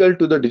mechanical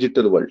to the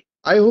digital world.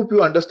 I hope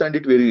you understand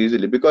it very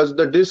easily, because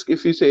the disk,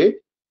 if you say,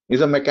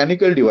 is a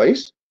mechanical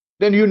device,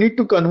 then you need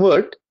to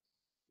convert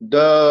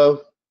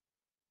the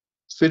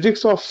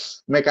physics of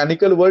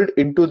mechanical world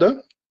into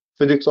the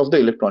physics of the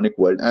electronic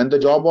world. And the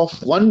job of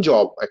one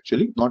job,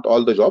 actually, not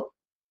all the job,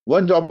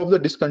 one job of the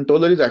disk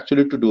controller is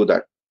actually to do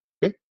that.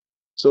 Okay,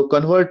 so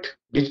convert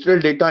digital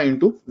data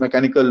into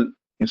mechanical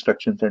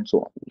instructions and so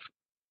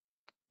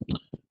on.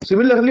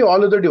 Similarly,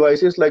 all other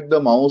devices like the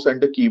mouse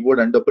and the keyboard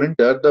and the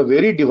printer, the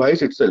very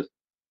device itself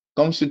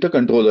comes with a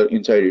controller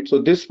inside it.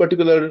 So this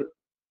particular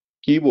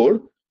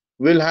keyboard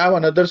will have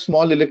another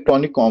small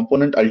electronic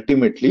component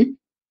ultimately,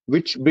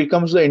 which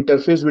becomes the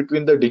interface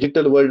between the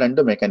digital world and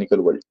the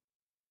mechanical world.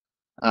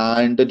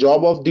 And the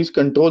job of these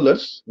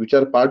controllers, which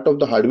are part of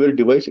the hardware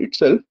device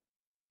itself,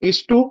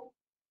 is to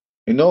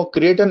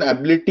create an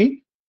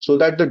ability so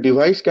that the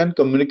device can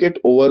communicate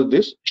over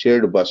this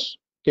shared bus.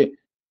 Okay,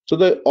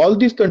 so all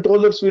these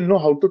controllers will know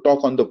how to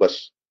talk on the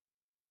bus.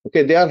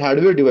 Okay, they are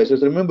hardware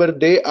devices. Remember,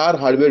 they are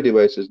hardware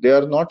devices. They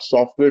are not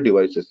software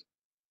devices.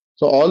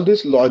 So all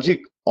this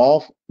logic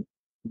of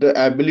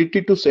the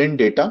ability to send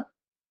data,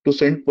 to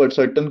send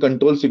certain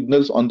control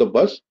signals on the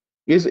bus,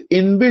 is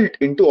inbuilt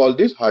into all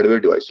these hardware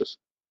devices.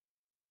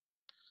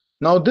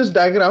 Now this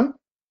diagram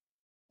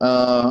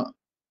kind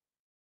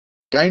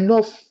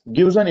of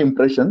gives an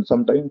impression,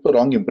 sometimes a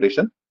wrong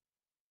impression,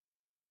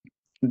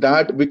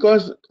 that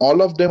because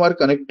all of them are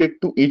connected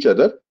to each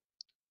other,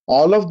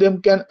 all of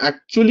them can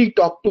actually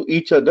talk to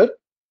each other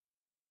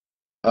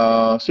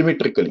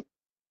symmetrically,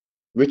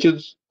 which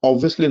is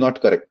obviously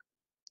not correct.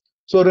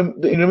 So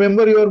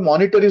remember, your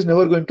monitor is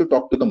never going to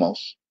talk to the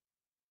mouse.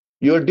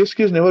 Your disk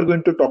is never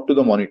going to talk to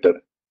the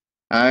monitor.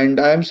 And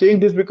I am saying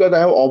this because I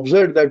have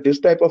observed that this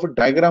type of a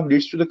diagram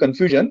leads to the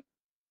confusion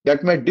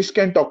that my disk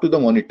can talk to the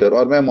monitor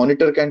or my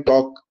monitor can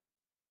talk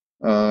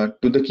to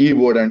the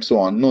keyboard and so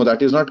on. No,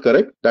 that is not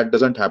correct. That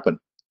doesn't happen.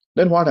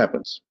 Then what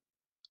happens?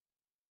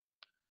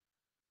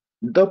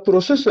 The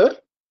processor,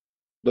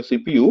 the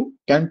CPU,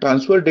 can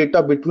transfer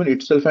data between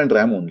itself and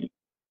RAM only.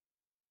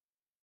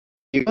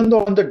 Even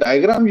though on the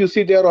diagram you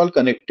see they are all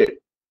connected,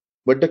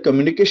 but the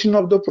communication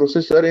of the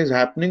processor is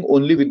happening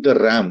only with the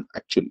RAM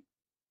actually.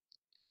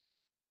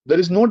 There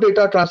is no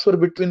data transfer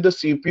between the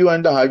CPU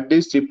and the hard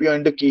disk, CPU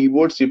and the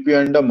keyboard,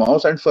 CPU and the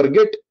mouse, and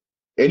forget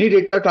any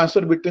data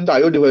transfer between the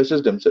IO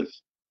devices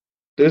themselves.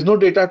 There is no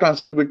data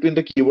transfer between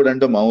the keyboard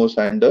and the mouse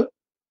and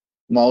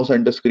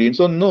the screen.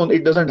 So no,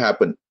 it doesn't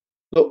happen.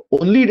 The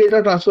only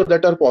data transfer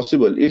that are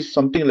possible is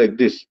something like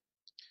this.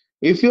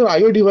 If your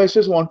IO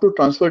devices want to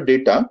transfer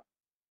data,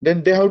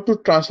 then they have to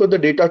transfer the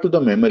data to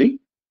the memory,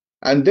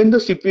 and then the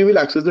CPU will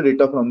access the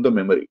data from the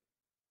memory.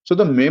 So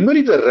the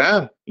memory, the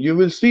RAM, you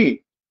will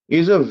see,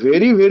 is a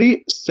very,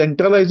 very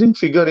centralizing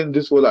figure in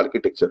this whole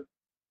architecture.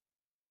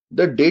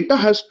 The data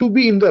has to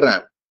be in the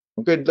RAM.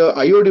 Okay, the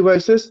IO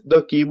devices,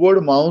 the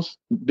keyboard, mouse,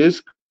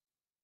 disk,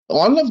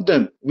 all of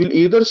them will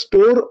either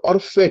store or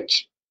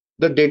fetch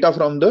the data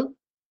from the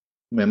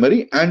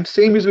memory, and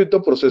same is with the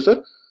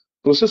processor.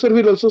 Processor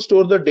will also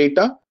store the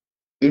data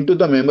into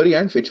the memory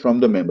and fetch from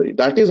the memory.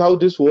 That is how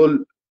this whole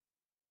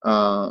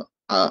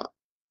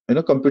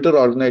computer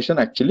organization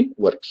actually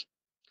works.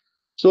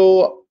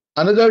 So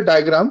another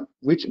diagram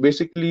which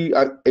basically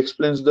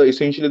explains the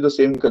essentially the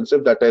same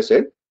concept that I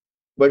said,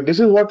 but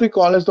this is what we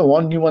call as the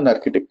von Neumann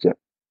architecture.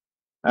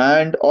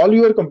 And all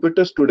your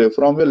computers today,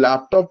 from your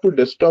laptop to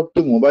desktop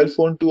to mobile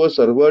phone to a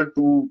server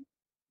to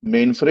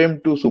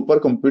mainframe to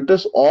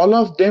supercomputers, all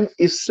of them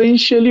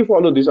essentially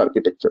follow this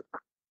architecture.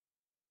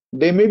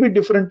 They may be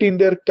different in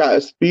their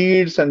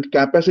speeds and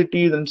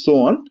capacities and so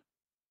on,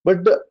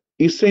 but the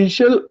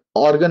essential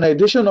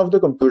organization of the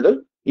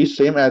computer is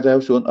same as I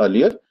have shown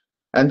earlier,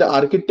 and the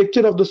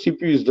architecture of the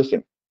CPU is the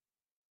same.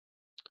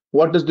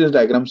 What does this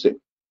diagram say?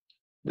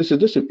 This is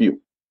the CPU.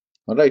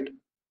 All right.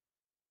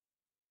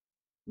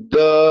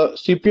 The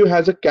CPU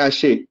has a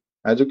cache.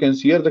 As you can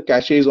see here, the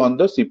cache is on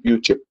the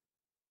CPU chip.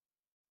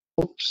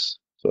 Oops,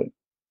 sorry.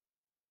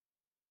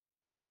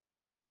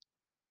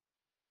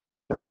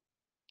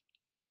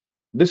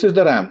 This is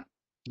the RAM,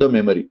 the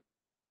memory.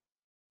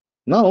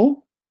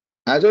 Now,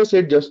 as I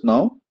said just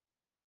now,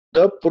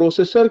 the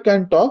processor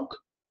can talk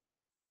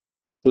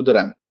to the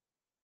RAM.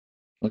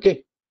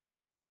 Okay.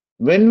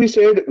 When we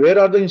said where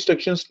are the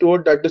instructions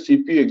stored that the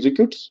CPU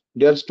executes,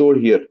 they are stored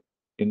here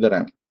in the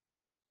RAM.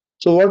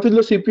 So what will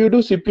the CPU do?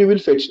 CPU will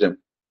fetch them.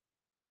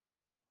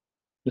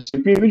 The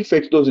CPU will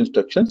fetch those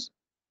instructions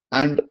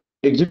and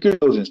execute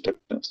those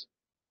instructions.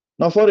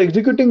 Now for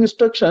executing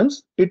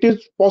instructions, it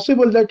is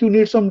possible that you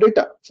need some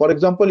data. For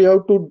example, you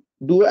have to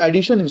do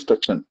addition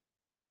instruction,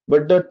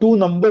 but the two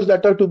numbers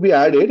that are to be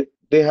added,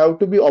 they have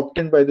to be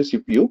obtained by the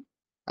CPU,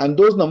 and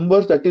those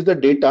numbers, that is the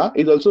data,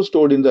 is also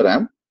stored in the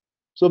RAM.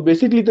 So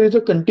basically there is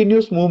a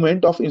continuous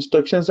movement of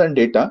instructions and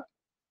data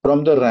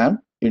from the RAM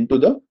into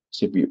the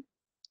CPU.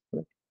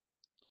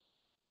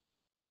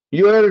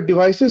 Your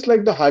devices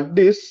like the hard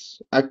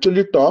disk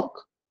actually talk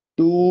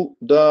to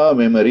the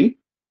memory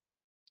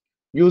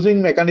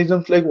using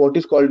mechanisms like what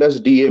is called as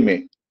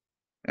DMA.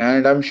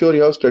 And I'm sure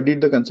you have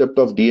studied the concept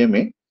of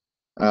DMA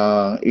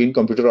in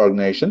computer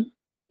organization.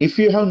 If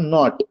you have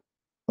not,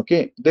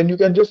 okay, then you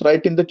can just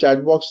write in the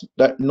chat box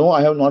that no,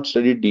 I have not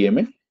studied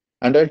DMA,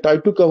 and I'll try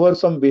to cover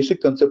some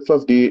basic concepts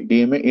of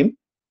DMA in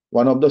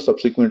one of the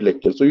subsequent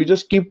lectures. So you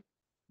just keep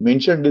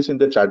mention this in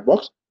the chat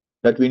box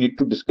that we need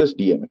to discuss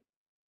DMA.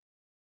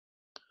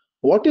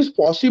 What is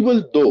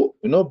possible though,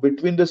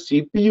 between the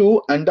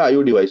CPU and the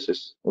IO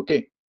devices?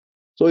 Okay,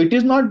 so it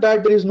is not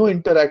that there is no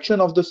interaction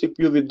of the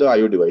CPU with the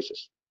IO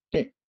devices.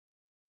 Okay,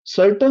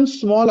 certain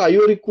small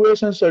IO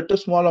requests and certain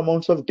small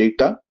amounts of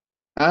data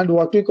and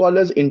what we call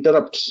as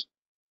interrupts,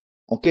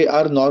 okay,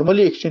 are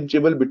normally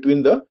exchangeable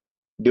between the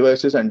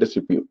devices and the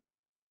CPU.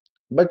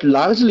 But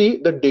largely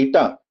the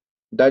data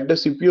that the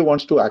CPU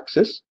wants to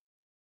access,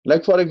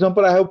 like for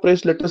example, I have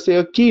pressed, let us say,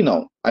 a key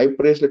now. I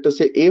press, let us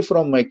say, A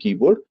from my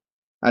keyboard,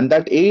 and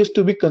that A is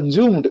to be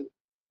consumed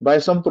by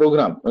some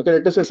program. Okay,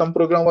 let us say some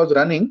program was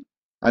running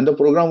and the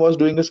program was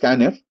doing a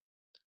scanf.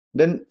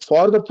 Then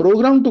for the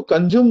program to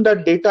consume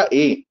that data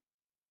A,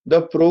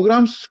 the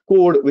program's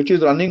code which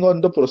is running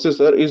on the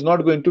processor is not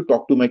going to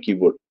talk to my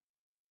keyboard.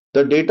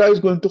 The data is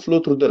going to flow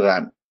through the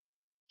RAM.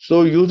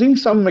 So using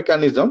some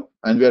mechanism,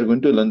 and we are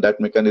going to learn that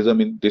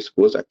mechanism in this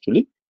course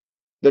actually,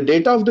 the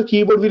data of the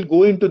keyboard will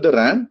go into the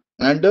RAM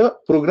and the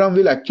program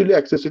will actually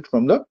access it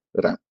from the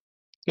RAM.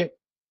 Okay,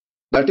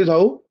 that is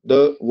how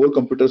the whole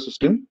computer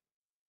system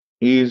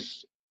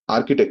is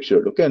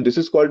architectured. Okay, and this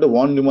is called the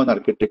von Neumann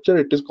architecture.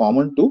 It is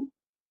common to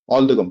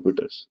all the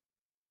computers.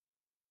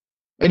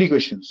 Any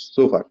questions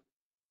so far?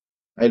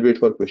 I'll wait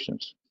for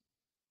questions.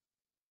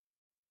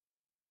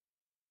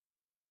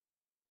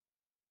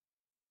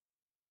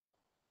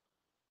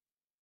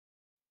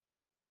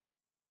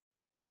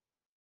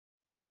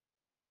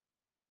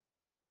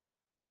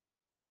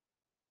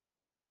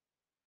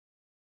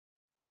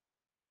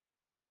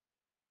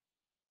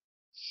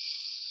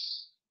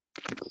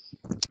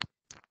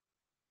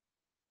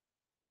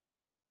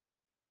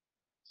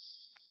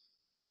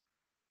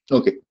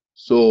 Okay,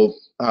 so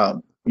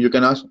you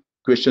can ask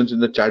questions in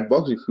the chat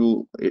box if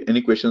you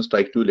any questions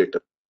strike you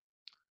later.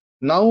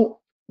 Now,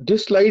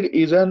 this slide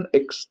is an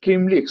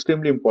extremely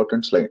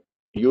important slide.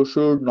 You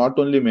should not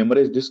only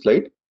memorize this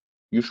slide,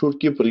 you should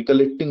keep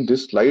recollecting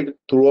this slide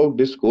throughout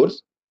this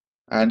course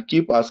and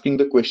keep asking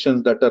the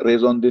questions that are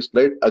raised on this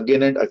slide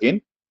again and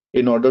again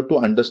in order to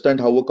understand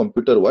how a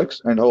computer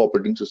works and how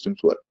operating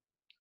systems work.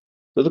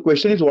 So the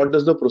question is, what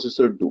does the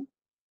processor do?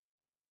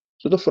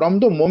 So from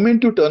the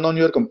moment you turn on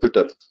your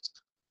computer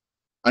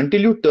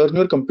until you turn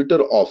your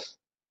computer off,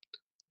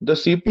 the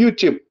CPU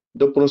chip,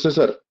 the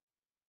processor,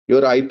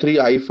 your i3,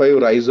 i5,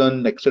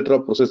 Ryzen, etc.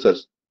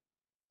 processors,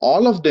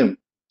 all of them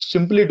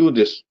simply do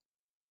this.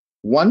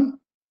 One,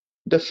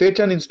 they fetch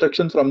an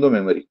instruction from the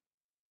memory.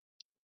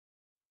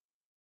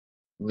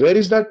 Where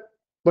is that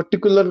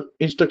particular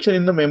instruction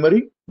in the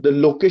memory? The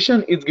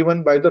location is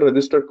given by the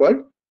register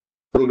called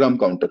program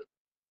counter.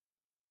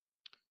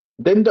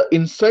 Then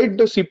inside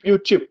the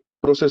CPU chip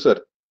processor,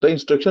 the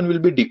instruction will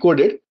be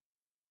decoded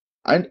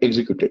and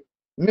executed.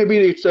 Maybe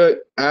it's a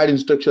add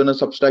instruction, a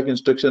subtract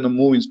instruction, a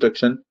move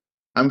instruction.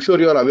 I'm sure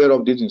you are aware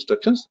of these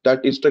instructions.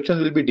 That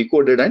instruction will be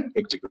decoded and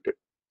executed.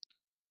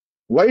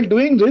 While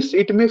doing this,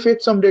 it may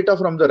fetch some data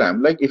from the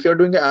RAM. Like if you're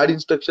doing an add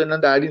instruction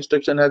and the add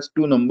instruction has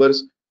two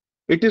numbers,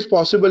 it is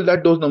possible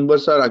that those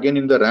numbers are again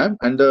in the RAM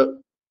and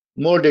the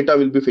more data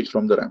will be fetched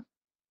from the RAM.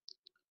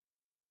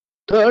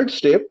 Third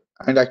step,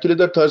 and actually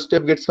the third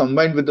step gets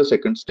combined with the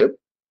second step,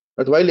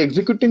 but while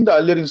executing the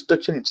earlier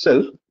instruction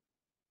itself,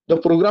 the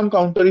program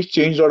counter is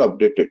changed or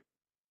updated.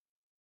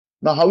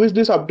 Now, how is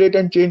this update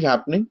and change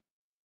happening?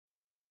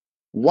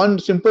 One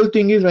simple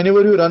thing is,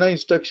 whenever you run an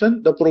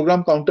instruction, the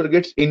program counter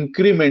gets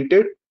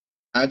incremented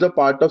as a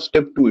part of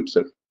step 2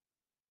 itself.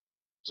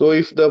 So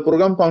if the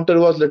program counter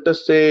was, let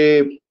us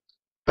say,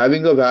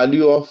 having a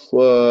value of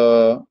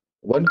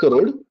 1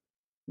 crore,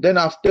 then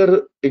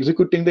after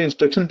executing the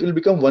instruction, it will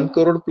become 1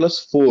 crore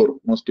plus 4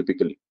 most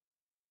typically.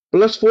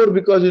 Plus 4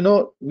 because,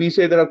 we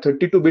say there are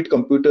 32-bit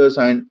computers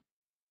and,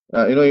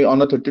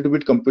 on a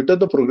 32-bit computer,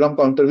 the program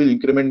counter will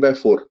increment by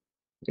 4.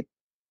 Okay.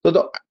 So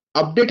the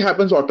update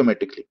happens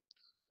automatically.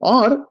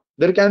 Or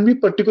there can be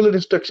particular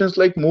instructions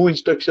like move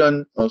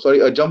instruction,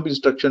 a jump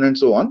instruction and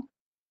so on,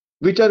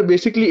 which are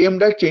basically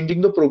aimed at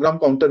changing the program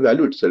counter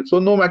value itself. So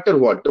no matter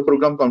what, the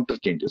program counter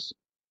changes.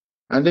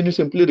 And then you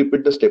simply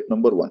repeat the step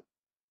number 1.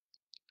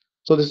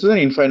 So this is an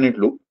infinite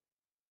loop.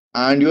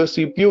 And your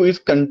CPU is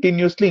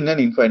continuously in an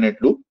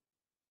infinite loop.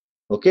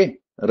 Okay,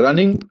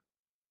 running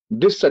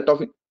this set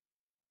of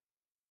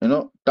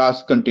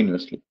tasks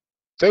continuously.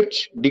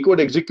 Fetch, decode,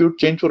 execute,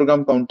 change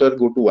program counter,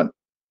 go to 1.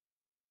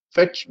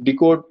 Fetch,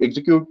 decode,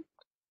 execute,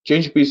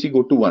 change PC,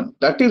 go to 1.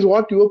 That is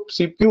what your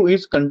CPU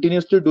is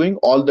continuously doing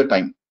all the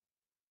time.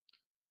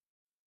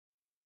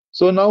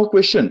 So now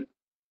question.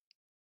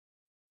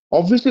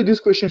 Obviously, this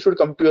question should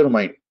come to your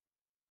mind.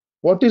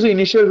 What is the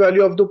initial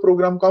value of the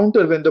program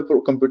counter when the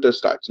computer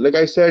starts? Like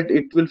I said,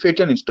 it will fetch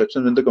an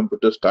instruction when the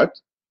computer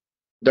starts.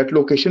 That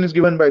location is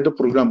given by the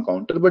program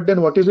counter, but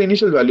then what is the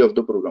initial value of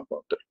the program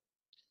counter?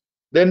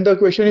 Then the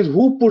question is,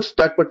 who puts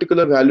that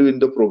particular value in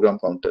the program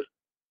counter?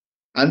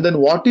 And then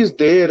what is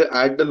there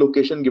at the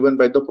location given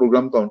by the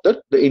program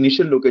counter, the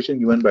initial location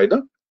given by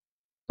the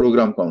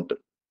program counter.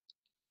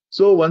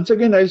 So once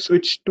again, I'll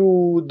switch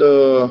to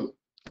the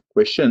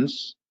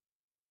questions,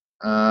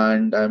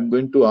 and I'm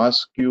going to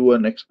ask you a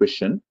next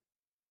question.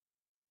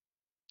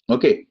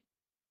 Okay,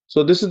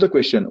 so this is the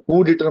question: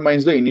 who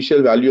determines the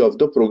initial value of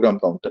the program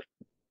counter?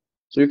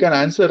 So you can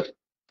answer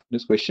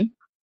this question,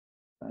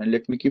 and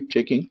let me keep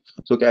checking.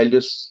 So okay, I'll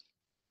just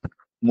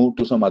move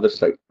to some other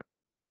slide.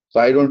 So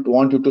I don't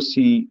want you to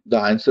see the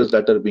answers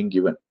that are being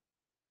given.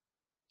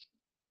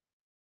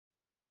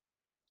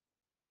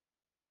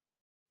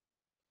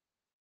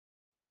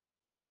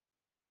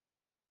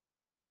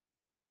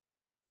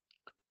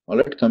 All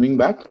right, coming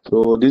back.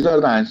 So these are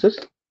the answers.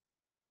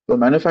 The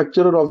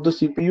manufacturer of the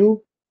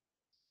CPU,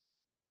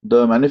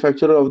 the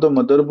manufacturer of the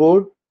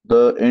motherboard,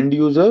 the end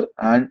user,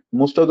 and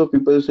most of the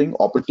people are saying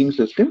operating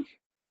system.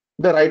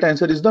 The right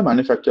answer is the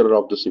manufacturer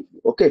of the CPU.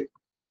 Okay.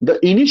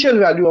 The initial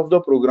value of the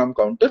program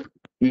counter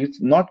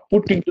is not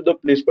put into the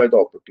place by the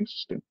operating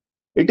system.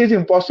 It is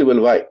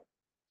impossible. Why?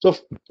 So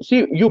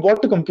see, you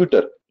bought a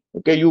computer.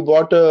 Okay, you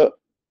bought a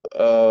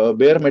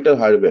bare metal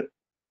hardware.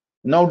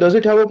 Now, does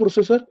it have a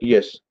processor?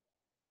 Yes.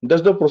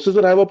 Does the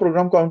processor have a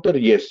program counter?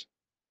 Yes.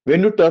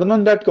 When you turn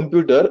on that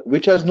computer,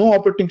 which has no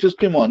operating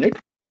system on it,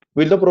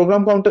 will the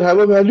program counter have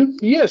a value?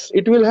 Yes,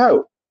 it will have.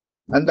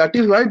 And that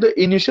is why the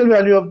initial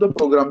value of the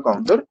program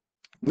counter,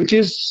 which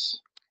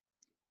is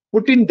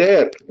put in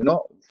there,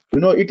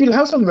 it will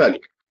have some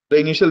value, the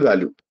initial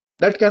value.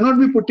 That cannot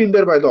be put in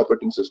there by the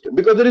operating system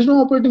because there is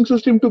no operating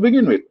system to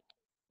begin with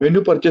when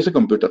you purchase a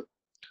computer.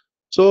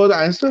 So the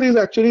answer is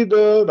actually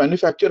the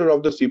manufacturer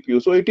of the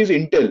CPU. So it is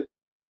Intel,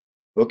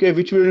 okay,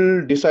 which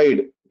will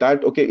decide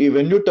that, okay,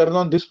 when you turn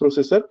on this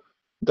processor,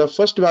 the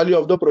first value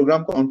of the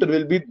program counter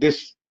will be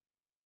this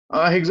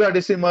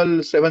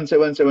hexadecimal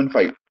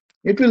 7775.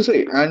 It will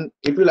say, and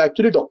it will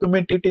actually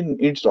document it in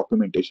its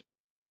documentation.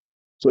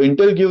 So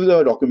Intel gives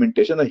a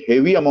documentation, a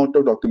heavy amount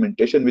of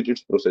documentation with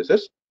its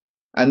processors,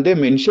 and they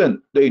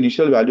mention the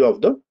initial value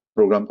of the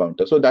program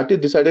counter. So that is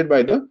decided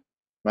by the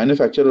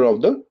manufacturer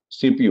of the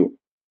CPU.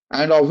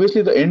 And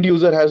obviously the end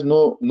user has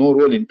no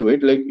role into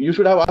it. Like you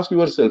should have asked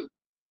yourself,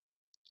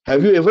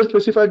 have you ever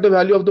specified the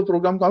value of the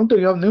program counter?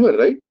 You have never,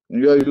 right?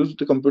 You have used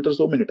the computer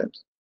so many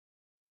times.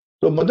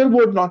 So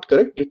motherboard not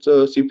correct. It's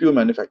a CPU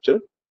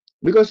manufacturer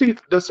because see,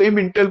 the same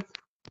Intel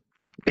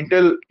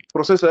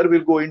processor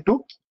will go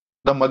into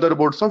the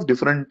motherboards of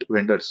different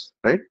vendors,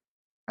 right?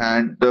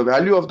 And the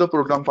value of the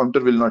program counter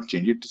will not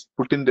change. It's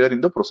put in there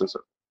in the processor.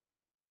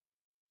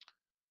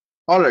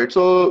 All right.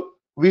 So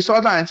we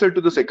saw the answer to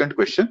the second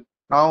question.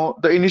 Now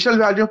the initial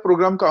value of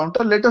program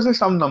counter, let us say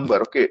some number.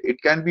 Okay, it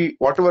can be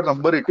whatever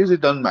number it is. It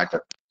doesn't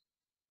matter.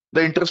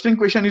 The interesting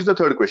question is the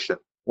third question.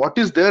 What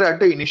is there at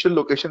the initial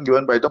location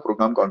given by the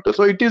program counter?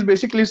 So it is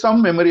basically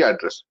some memory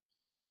address,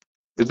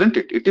 isn't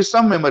it? It is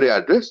some memory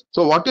address.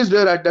 So what is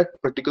there at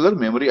that particular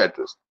memory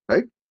address,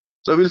 right?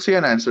 So we'll see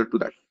an answer to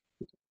that.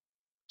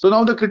 So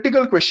now the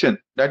critical question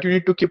that you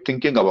need to keep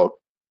thinking about,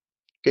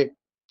 okay,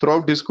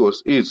 throughout this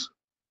course is,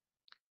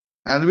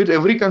 and with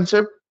every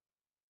concept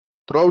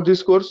throughout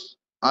this course,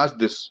 ask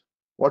this: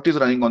 what is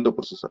running on the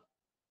processor?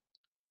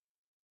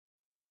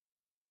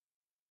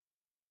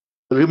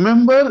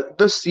 Remember,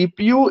 the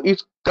CPU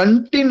is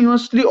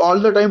continuously all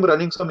the time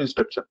running some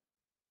instruction.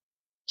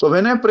 So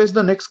when I press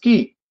the next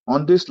key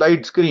on this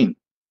slide screen,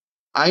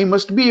 I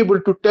must be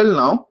able to tell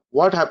now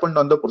what happened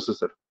on the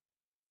processor.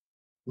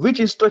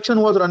 Which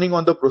instruction was running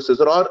on the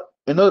processor,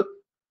 or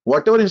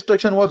whatever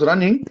instruction was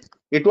running,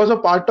 it was a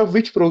part of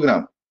which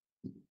program.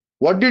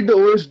 What did the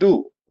OS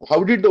do?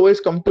 How did the OS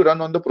come to run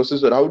on the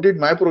processor? How did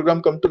my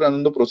program come to run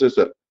on the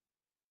processor?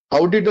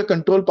 How did the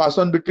control pass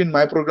on between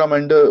my program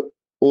and the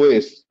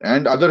OS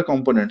and other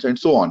components and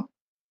so on?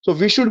 So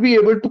we should be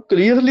able to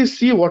clearly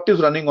see what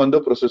is running on the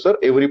processor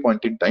every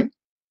point in time.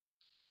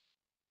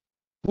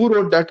 Who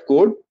wrote that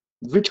code?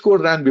 Which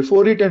code ran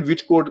before it and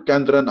which code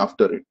can run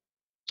after it?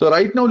 So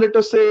right now, let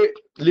us say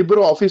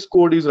LibreOffice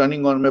code is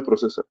running on my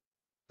processor.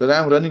 That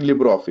I am running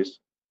LibreOffice.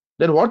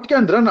 Then what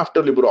can run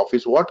after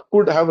LibreOffice? What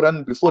could have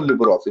run before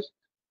LibreOffice?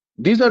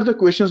 These are the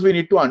questions we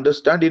need to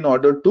understand in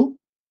order to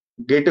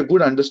get a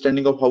good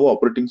understanding of how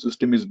operating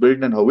system is built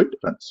and how it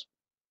runs.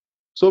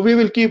 So we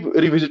will keep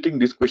revisiting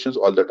these questions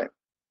all the time.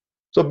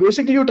 So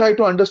basically, you try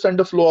to understand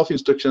the flow of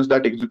instructions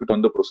that execute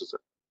on the processor.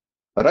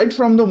 Right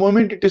from the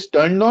moment it is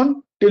turned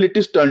on till it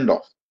is turned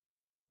off.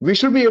 We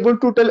should be able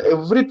to tell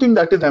everything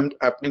that is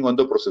happening on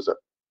the processor.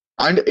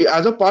 And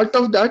as a part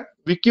of that,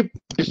 we keep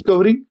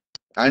discovering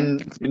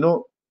and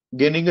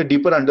gaining a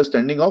deeper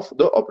understanding of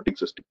the operating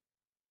system.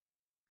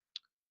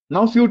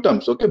 Now few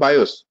terms, okay,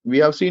 BIOS. We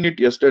have seen it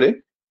yesterday,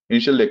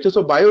 initial lecture.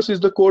 So BIOS is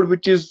the code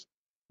which is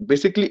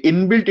basically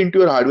inbuilt into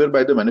your hardware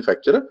by the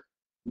manufacturer.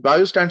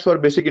 BIOS stands for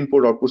basic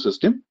input output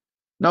system.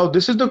 Now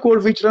this is the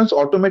code which runs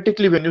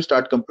automatically when you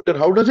start computer.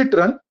 How does it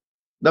run?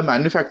 The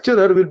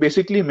manufacturer will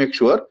basically make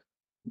sure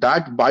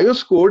that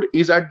BIOS code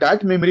is at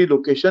that memory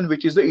location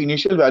which is the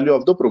initial value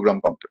of the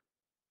program counter.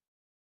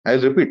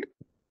 I'll repeat.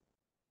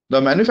 The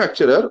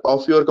manufacturer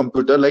of your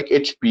computer like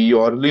HP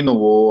or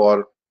Lenovo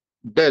or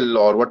Dell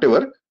or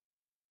whatever,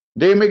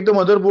 they make the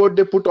motherboard,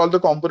 they put all the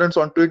components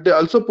onto it. They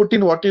also put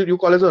in what you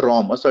call as a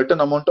ROM, a certain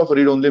amount of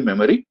read-only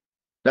memory.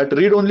 That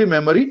read-only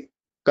memory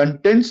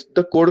contains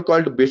the code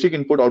called basic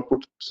input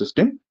output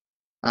system,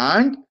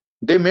 and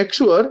they make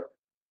sure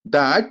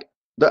that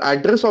the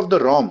address of the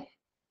ROM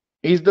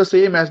is the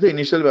same as the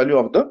initial value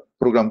of the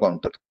program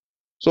counter.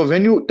 So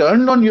when you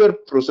turned on your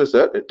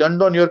processor,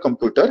 turned on your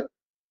computer,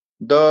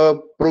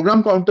 the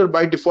program counter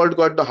by default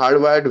got the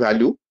hardwired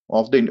value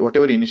of the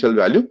whatever initial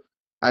value,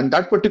 and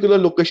that particular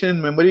location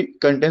in memory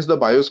contains the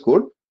BIOS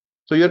code.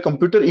 So your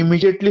computer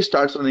immediately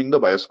starts running the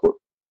BIOS code.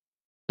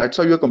 That's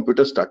how your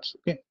computer starts.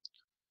 Okay.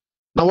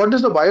 Now what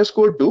does the BIOS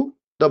code do?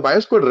 The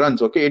BIOS code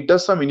runs. Okay, it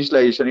does some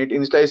initialization. It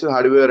initializes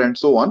hardware and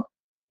so on.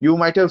 You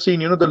might have seen,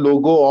 the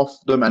logo of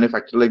the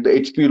manufacturer, like the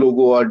HP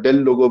logo or Dell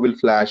logo will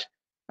flash,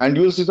 and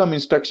you will see some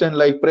instruction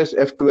like press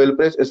F12,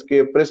 press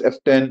escape, press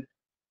F10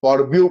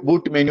 for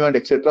boot menu and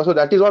etc. So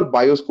that is all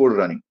BIOS code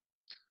running.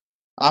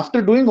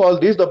 After doing all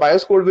this, the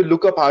BIOS code will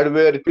look up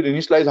hardware, it will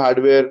initialize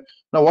hardware.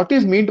 Now what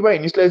is meant by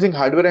initializing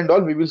hardware and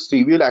all, we will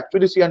see. We will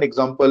actually see an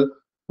example.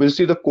 We'll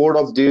see the code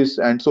of this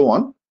and so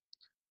on.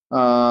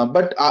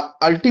 But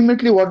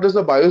ultimately, what does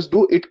the BIOS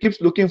do? It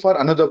keeps looking for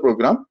another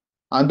program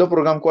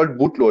called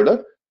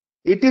bootloader.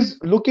 It is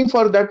looking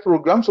for that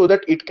program so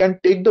that it can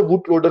take the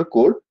bootloader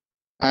code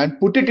and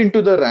put it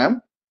into the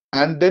RAM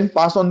and then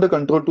pass on the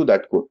control to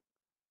that code.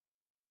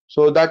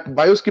 So that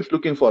BIOS keeps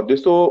looking for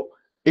this. So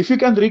if you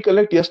can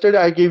recollect, yesterday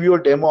I gave you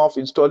a demo of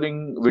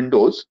installing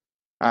Windows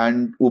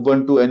and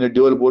Ubuntu in a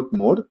dual boot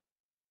mode.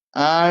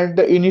 And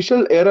the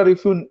initial error,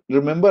 if you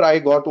remember, I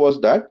got was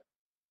that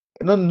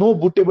no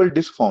bootable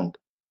disk found.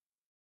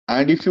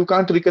 And if you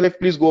can't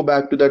recollect, please go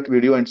back to that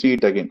video and see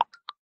it again.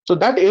 So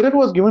that error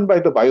was given by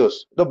the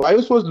BIOS. The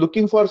BIOS was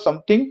looking for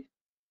something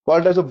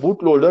called as a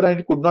bootloader and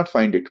it could not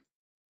find it.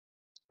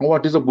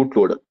 What is a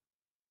bootloader?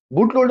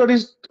 Bootloader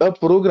is a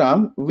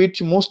program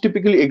which most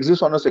typically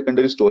exists on a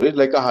secondary storage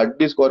like a hard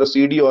disk or a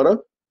CD or a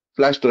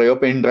flash drive or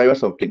pen drive or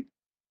something.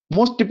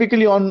 Most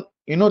typically on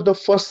the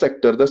first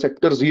sector, the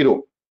sector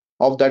 0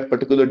 of that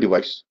particular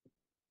device.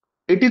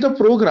 It is a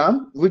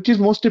program which is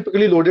most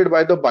typically loaded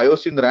by the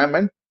BIOS in RAM,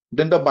 and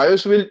then the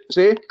BIOS will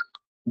say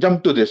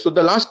jump to this. So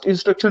the last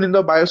instruction in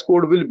the BIOS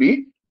code will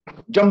be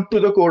jump to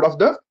the code of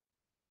the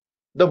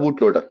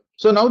bootloader.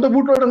 So now the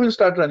bootloader will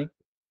start running.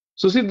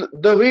 So see,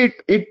 the way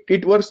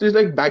it works is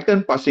like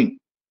baton passing.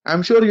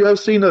 I'm sure you have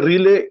seen a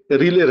relay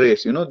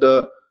race.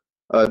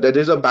 There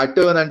is a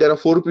baton and there are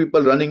 4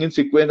 people running in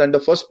sequence, and the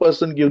first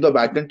person gives the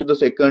baton to the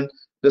second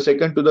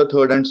to the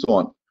third, and so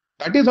on.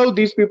 That is how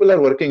these people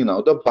are working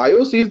now. The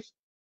BIOS is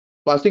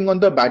passing on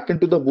the baton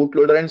to the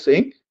bootloader and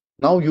saying,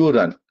 now you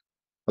run.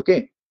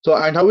 Okay. So,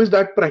 and how is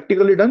that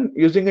practically done?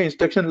 Using an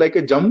instruction like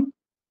a jump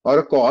or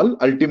a call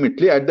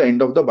ultimately at the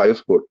end of the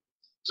BIOS code.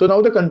 So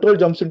now the control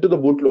jumps into the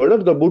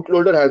bootloader. The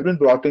bootloader has been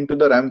brought into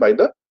the RAM by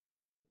the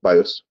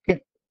BIOS.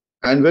 Okay.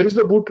 And where is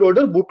the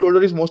bootloader?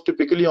 Bootloader is most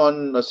typically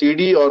on a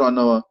CD or on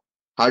a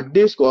hard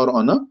disk or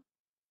on a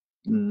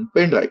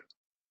pen drive.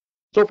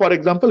 So for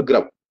example,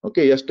 grub.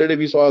 Okay, yesterday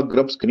we saw a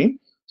grub screen.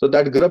 So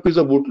that grub is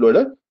a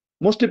bootloader.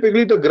 Most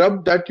typically the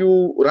grub that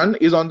you run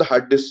is on the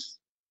hard disk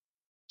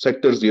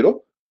sector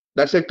 0.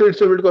 That sector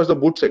itself is called the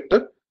boot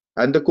sector,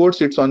 and the code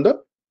sits on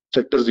the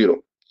sector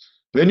 0.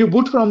 When you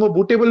boot from a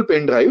bootable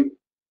pen drive,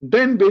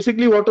 then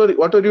basically what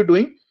are you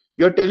doing?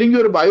 You're telling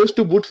your BIOS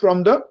to boot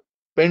from the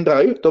pen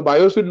drive. The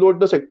BIOS will load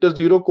the sector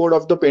 0 code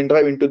of the pen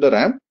drive into the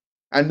RAM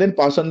and then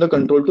pass on the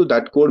control to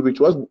that code which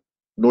was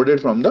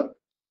loaded from the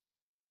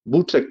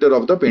boot sector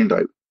of the pen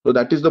drive. So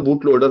that is the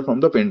bootloader from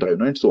the pen drive,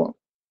 and so on.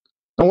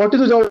 Now what is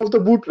the job of the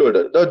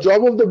bootloader? The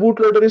job of the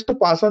bootloader is to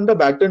pass on the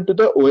baton to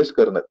the OS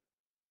kernel.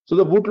 So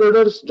the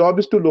bootloader's job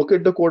is to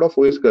locate the code of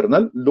OS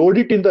kernel, load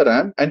it in the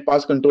RAM and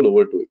pass control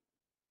over to it.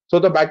 So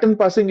the baton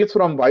passing is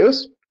from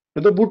BIOS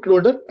to the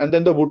bootloader and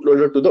then the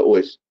bootloader to the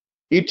OS.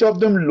 Each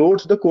of them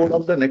loads the code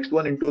of the next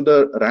one into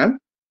the RAM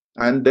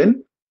and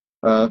then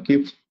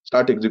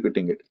start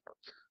executing it.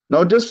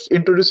 Now just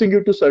introducing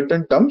you to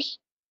certain terms.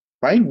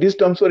 Fine, these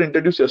terms were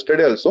introduced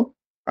yesterday also,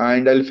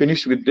 and I'll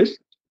finish with this.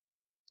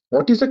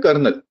 What is a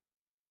kernel?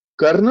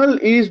 Kernel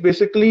is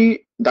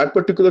basically that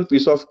particular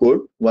piece of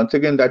code, once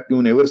again, that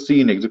you never see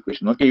in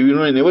execution. Okay,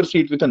 you never see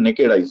it with a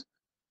naked eyes.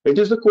 It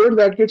is the code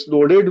that gets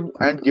loaded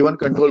and given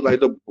control by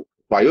the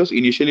BIOS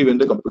initially when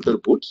the computer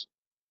boots.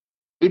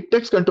 It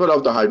takes control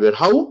of the hardware.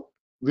 How?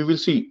 We will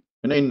see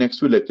in next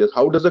few lectures.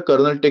 How does the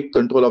kernel take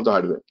control of the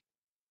hardware?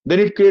 Then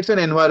it creates an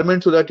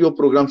environment so that your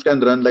programs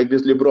can run, like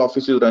this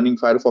LibreOffice is running,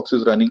 Firefox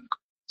is running.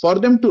 For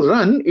them to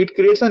run, it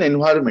creates an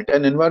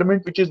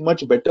environment which is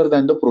much better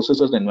than the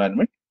processor's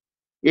environment.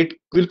 It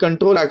will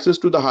control access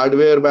to the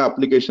hardware by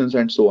applications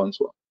and so on,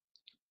 so on.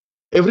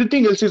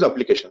 Everything else is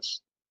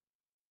applications.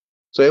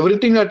 So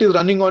everything that is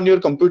running on your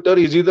computer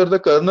is either the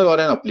kernel or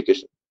an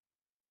application.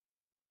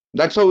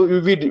 That's how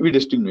we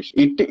distinguish.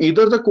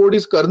 Either the code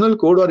is kernel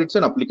code or it's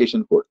an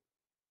application code.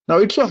 Now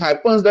it so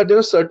happens that there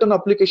are certain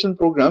application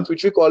programs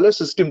which we call as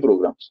system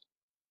programs.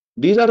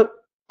 These are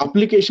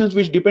applications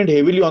which depend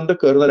heavily on the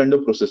kernel and the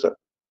processor.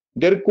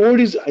 Their code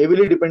is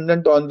heavily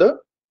dependent on the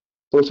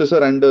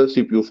processor and the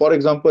CPU. For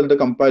example, the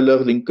compiler,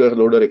 linker,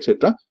 loader,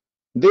 etc.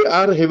 They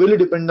are heavily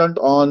dependent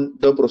on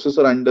the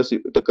processor and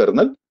the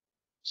kernel.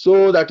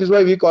 So that is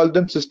why we call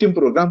them system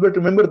programs. But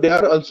remember, they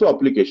are also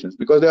applications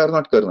because they are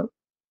not kernel.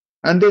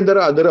 And then there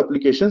are other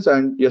applications.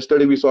 And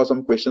yesterday we saw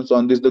some questions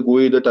on this: the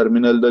GUI, the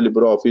terminal, the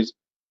LibreOffice,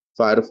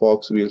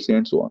 Firefox, VLC,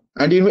 and so on.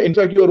 And in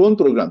fact, your own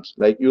programs,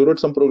 like you wrote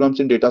some programs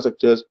in data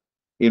structures,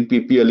 in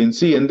PPL, in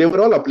C, and they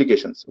were all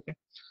applications. Okay.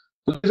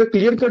 So there's a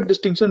clear-cut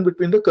distinction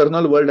between the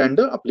kernel world and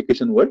the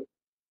application world.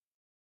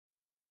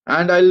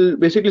 And I'll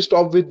basically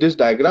stop with this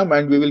diagram,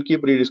 and we will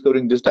keep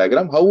rediscovering this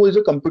diagram. How is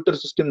a computer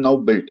system now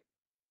built?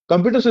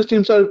 Computer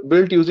systems are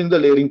built using the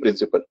layering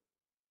principle.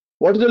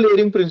 What is the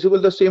layering principle?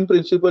 The same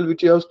principle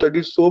which you have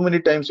studied so many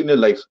times in your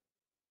life,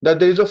 that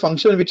there is a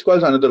function which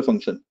calls another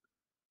function.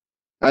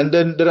 And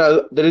then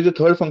there is a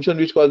third function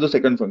which calls the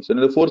second function,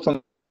 and the fourth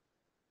function.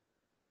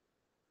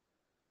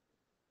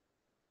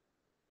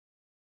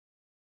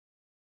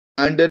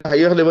 And then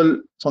higher level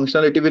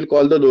functionality will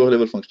call the lower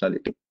level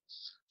functionality.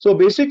 So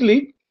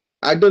basically,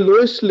 at the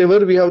lowest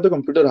level, we have the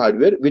computer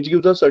hardware, which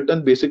gives us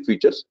certain basic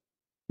features.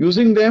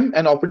 Using them,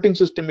 an operating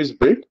system is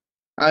built,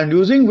 and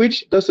using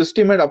which the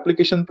system and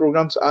application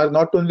programs are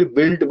not only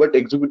built but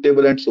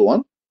executable and so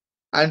on.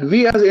 And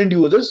we as end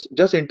users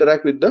just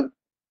interact with the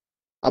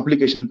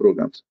application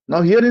programs.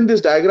 Now here in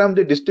this diagram,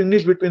 they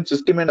distinguish between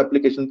system and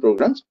application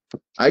programs.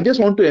 I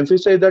just want to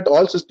emphasize that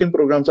all system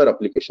programs are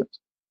applications.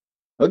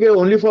 Okay,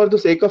 only for the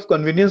sake of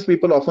convenience,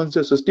 people often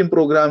say system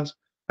programs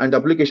and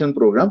application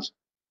programs.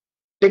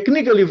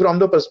 Technically, from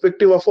the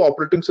perspective of an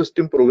operating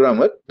system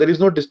programmer, there is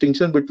no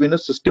distinction between a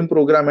system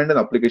program and an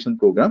application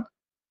program.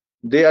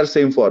 They are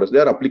same for us. They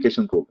are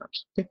application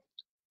programs. Okay.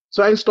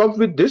 So I'll stop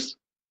with this,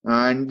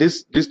 and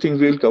these things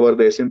we'll cover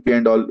the SMP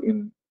and all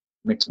in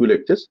next few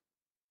lectures.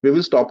 We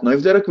will stop now.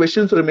 If there are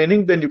questions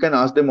remaining, then you can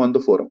ask them on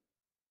the forum.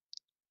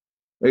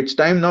 It's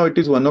time now. It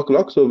is 1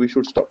 o'clock, so we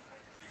should stop.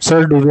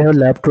 Sir, do we have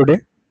lab today?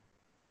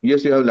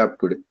 Yes, you have lab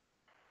today.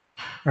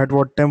 At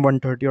what time?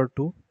 1:30 or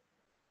 2?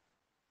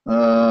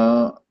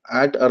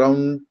 At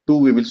around 2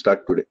 we will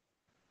start today.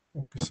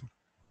 Okay, sir.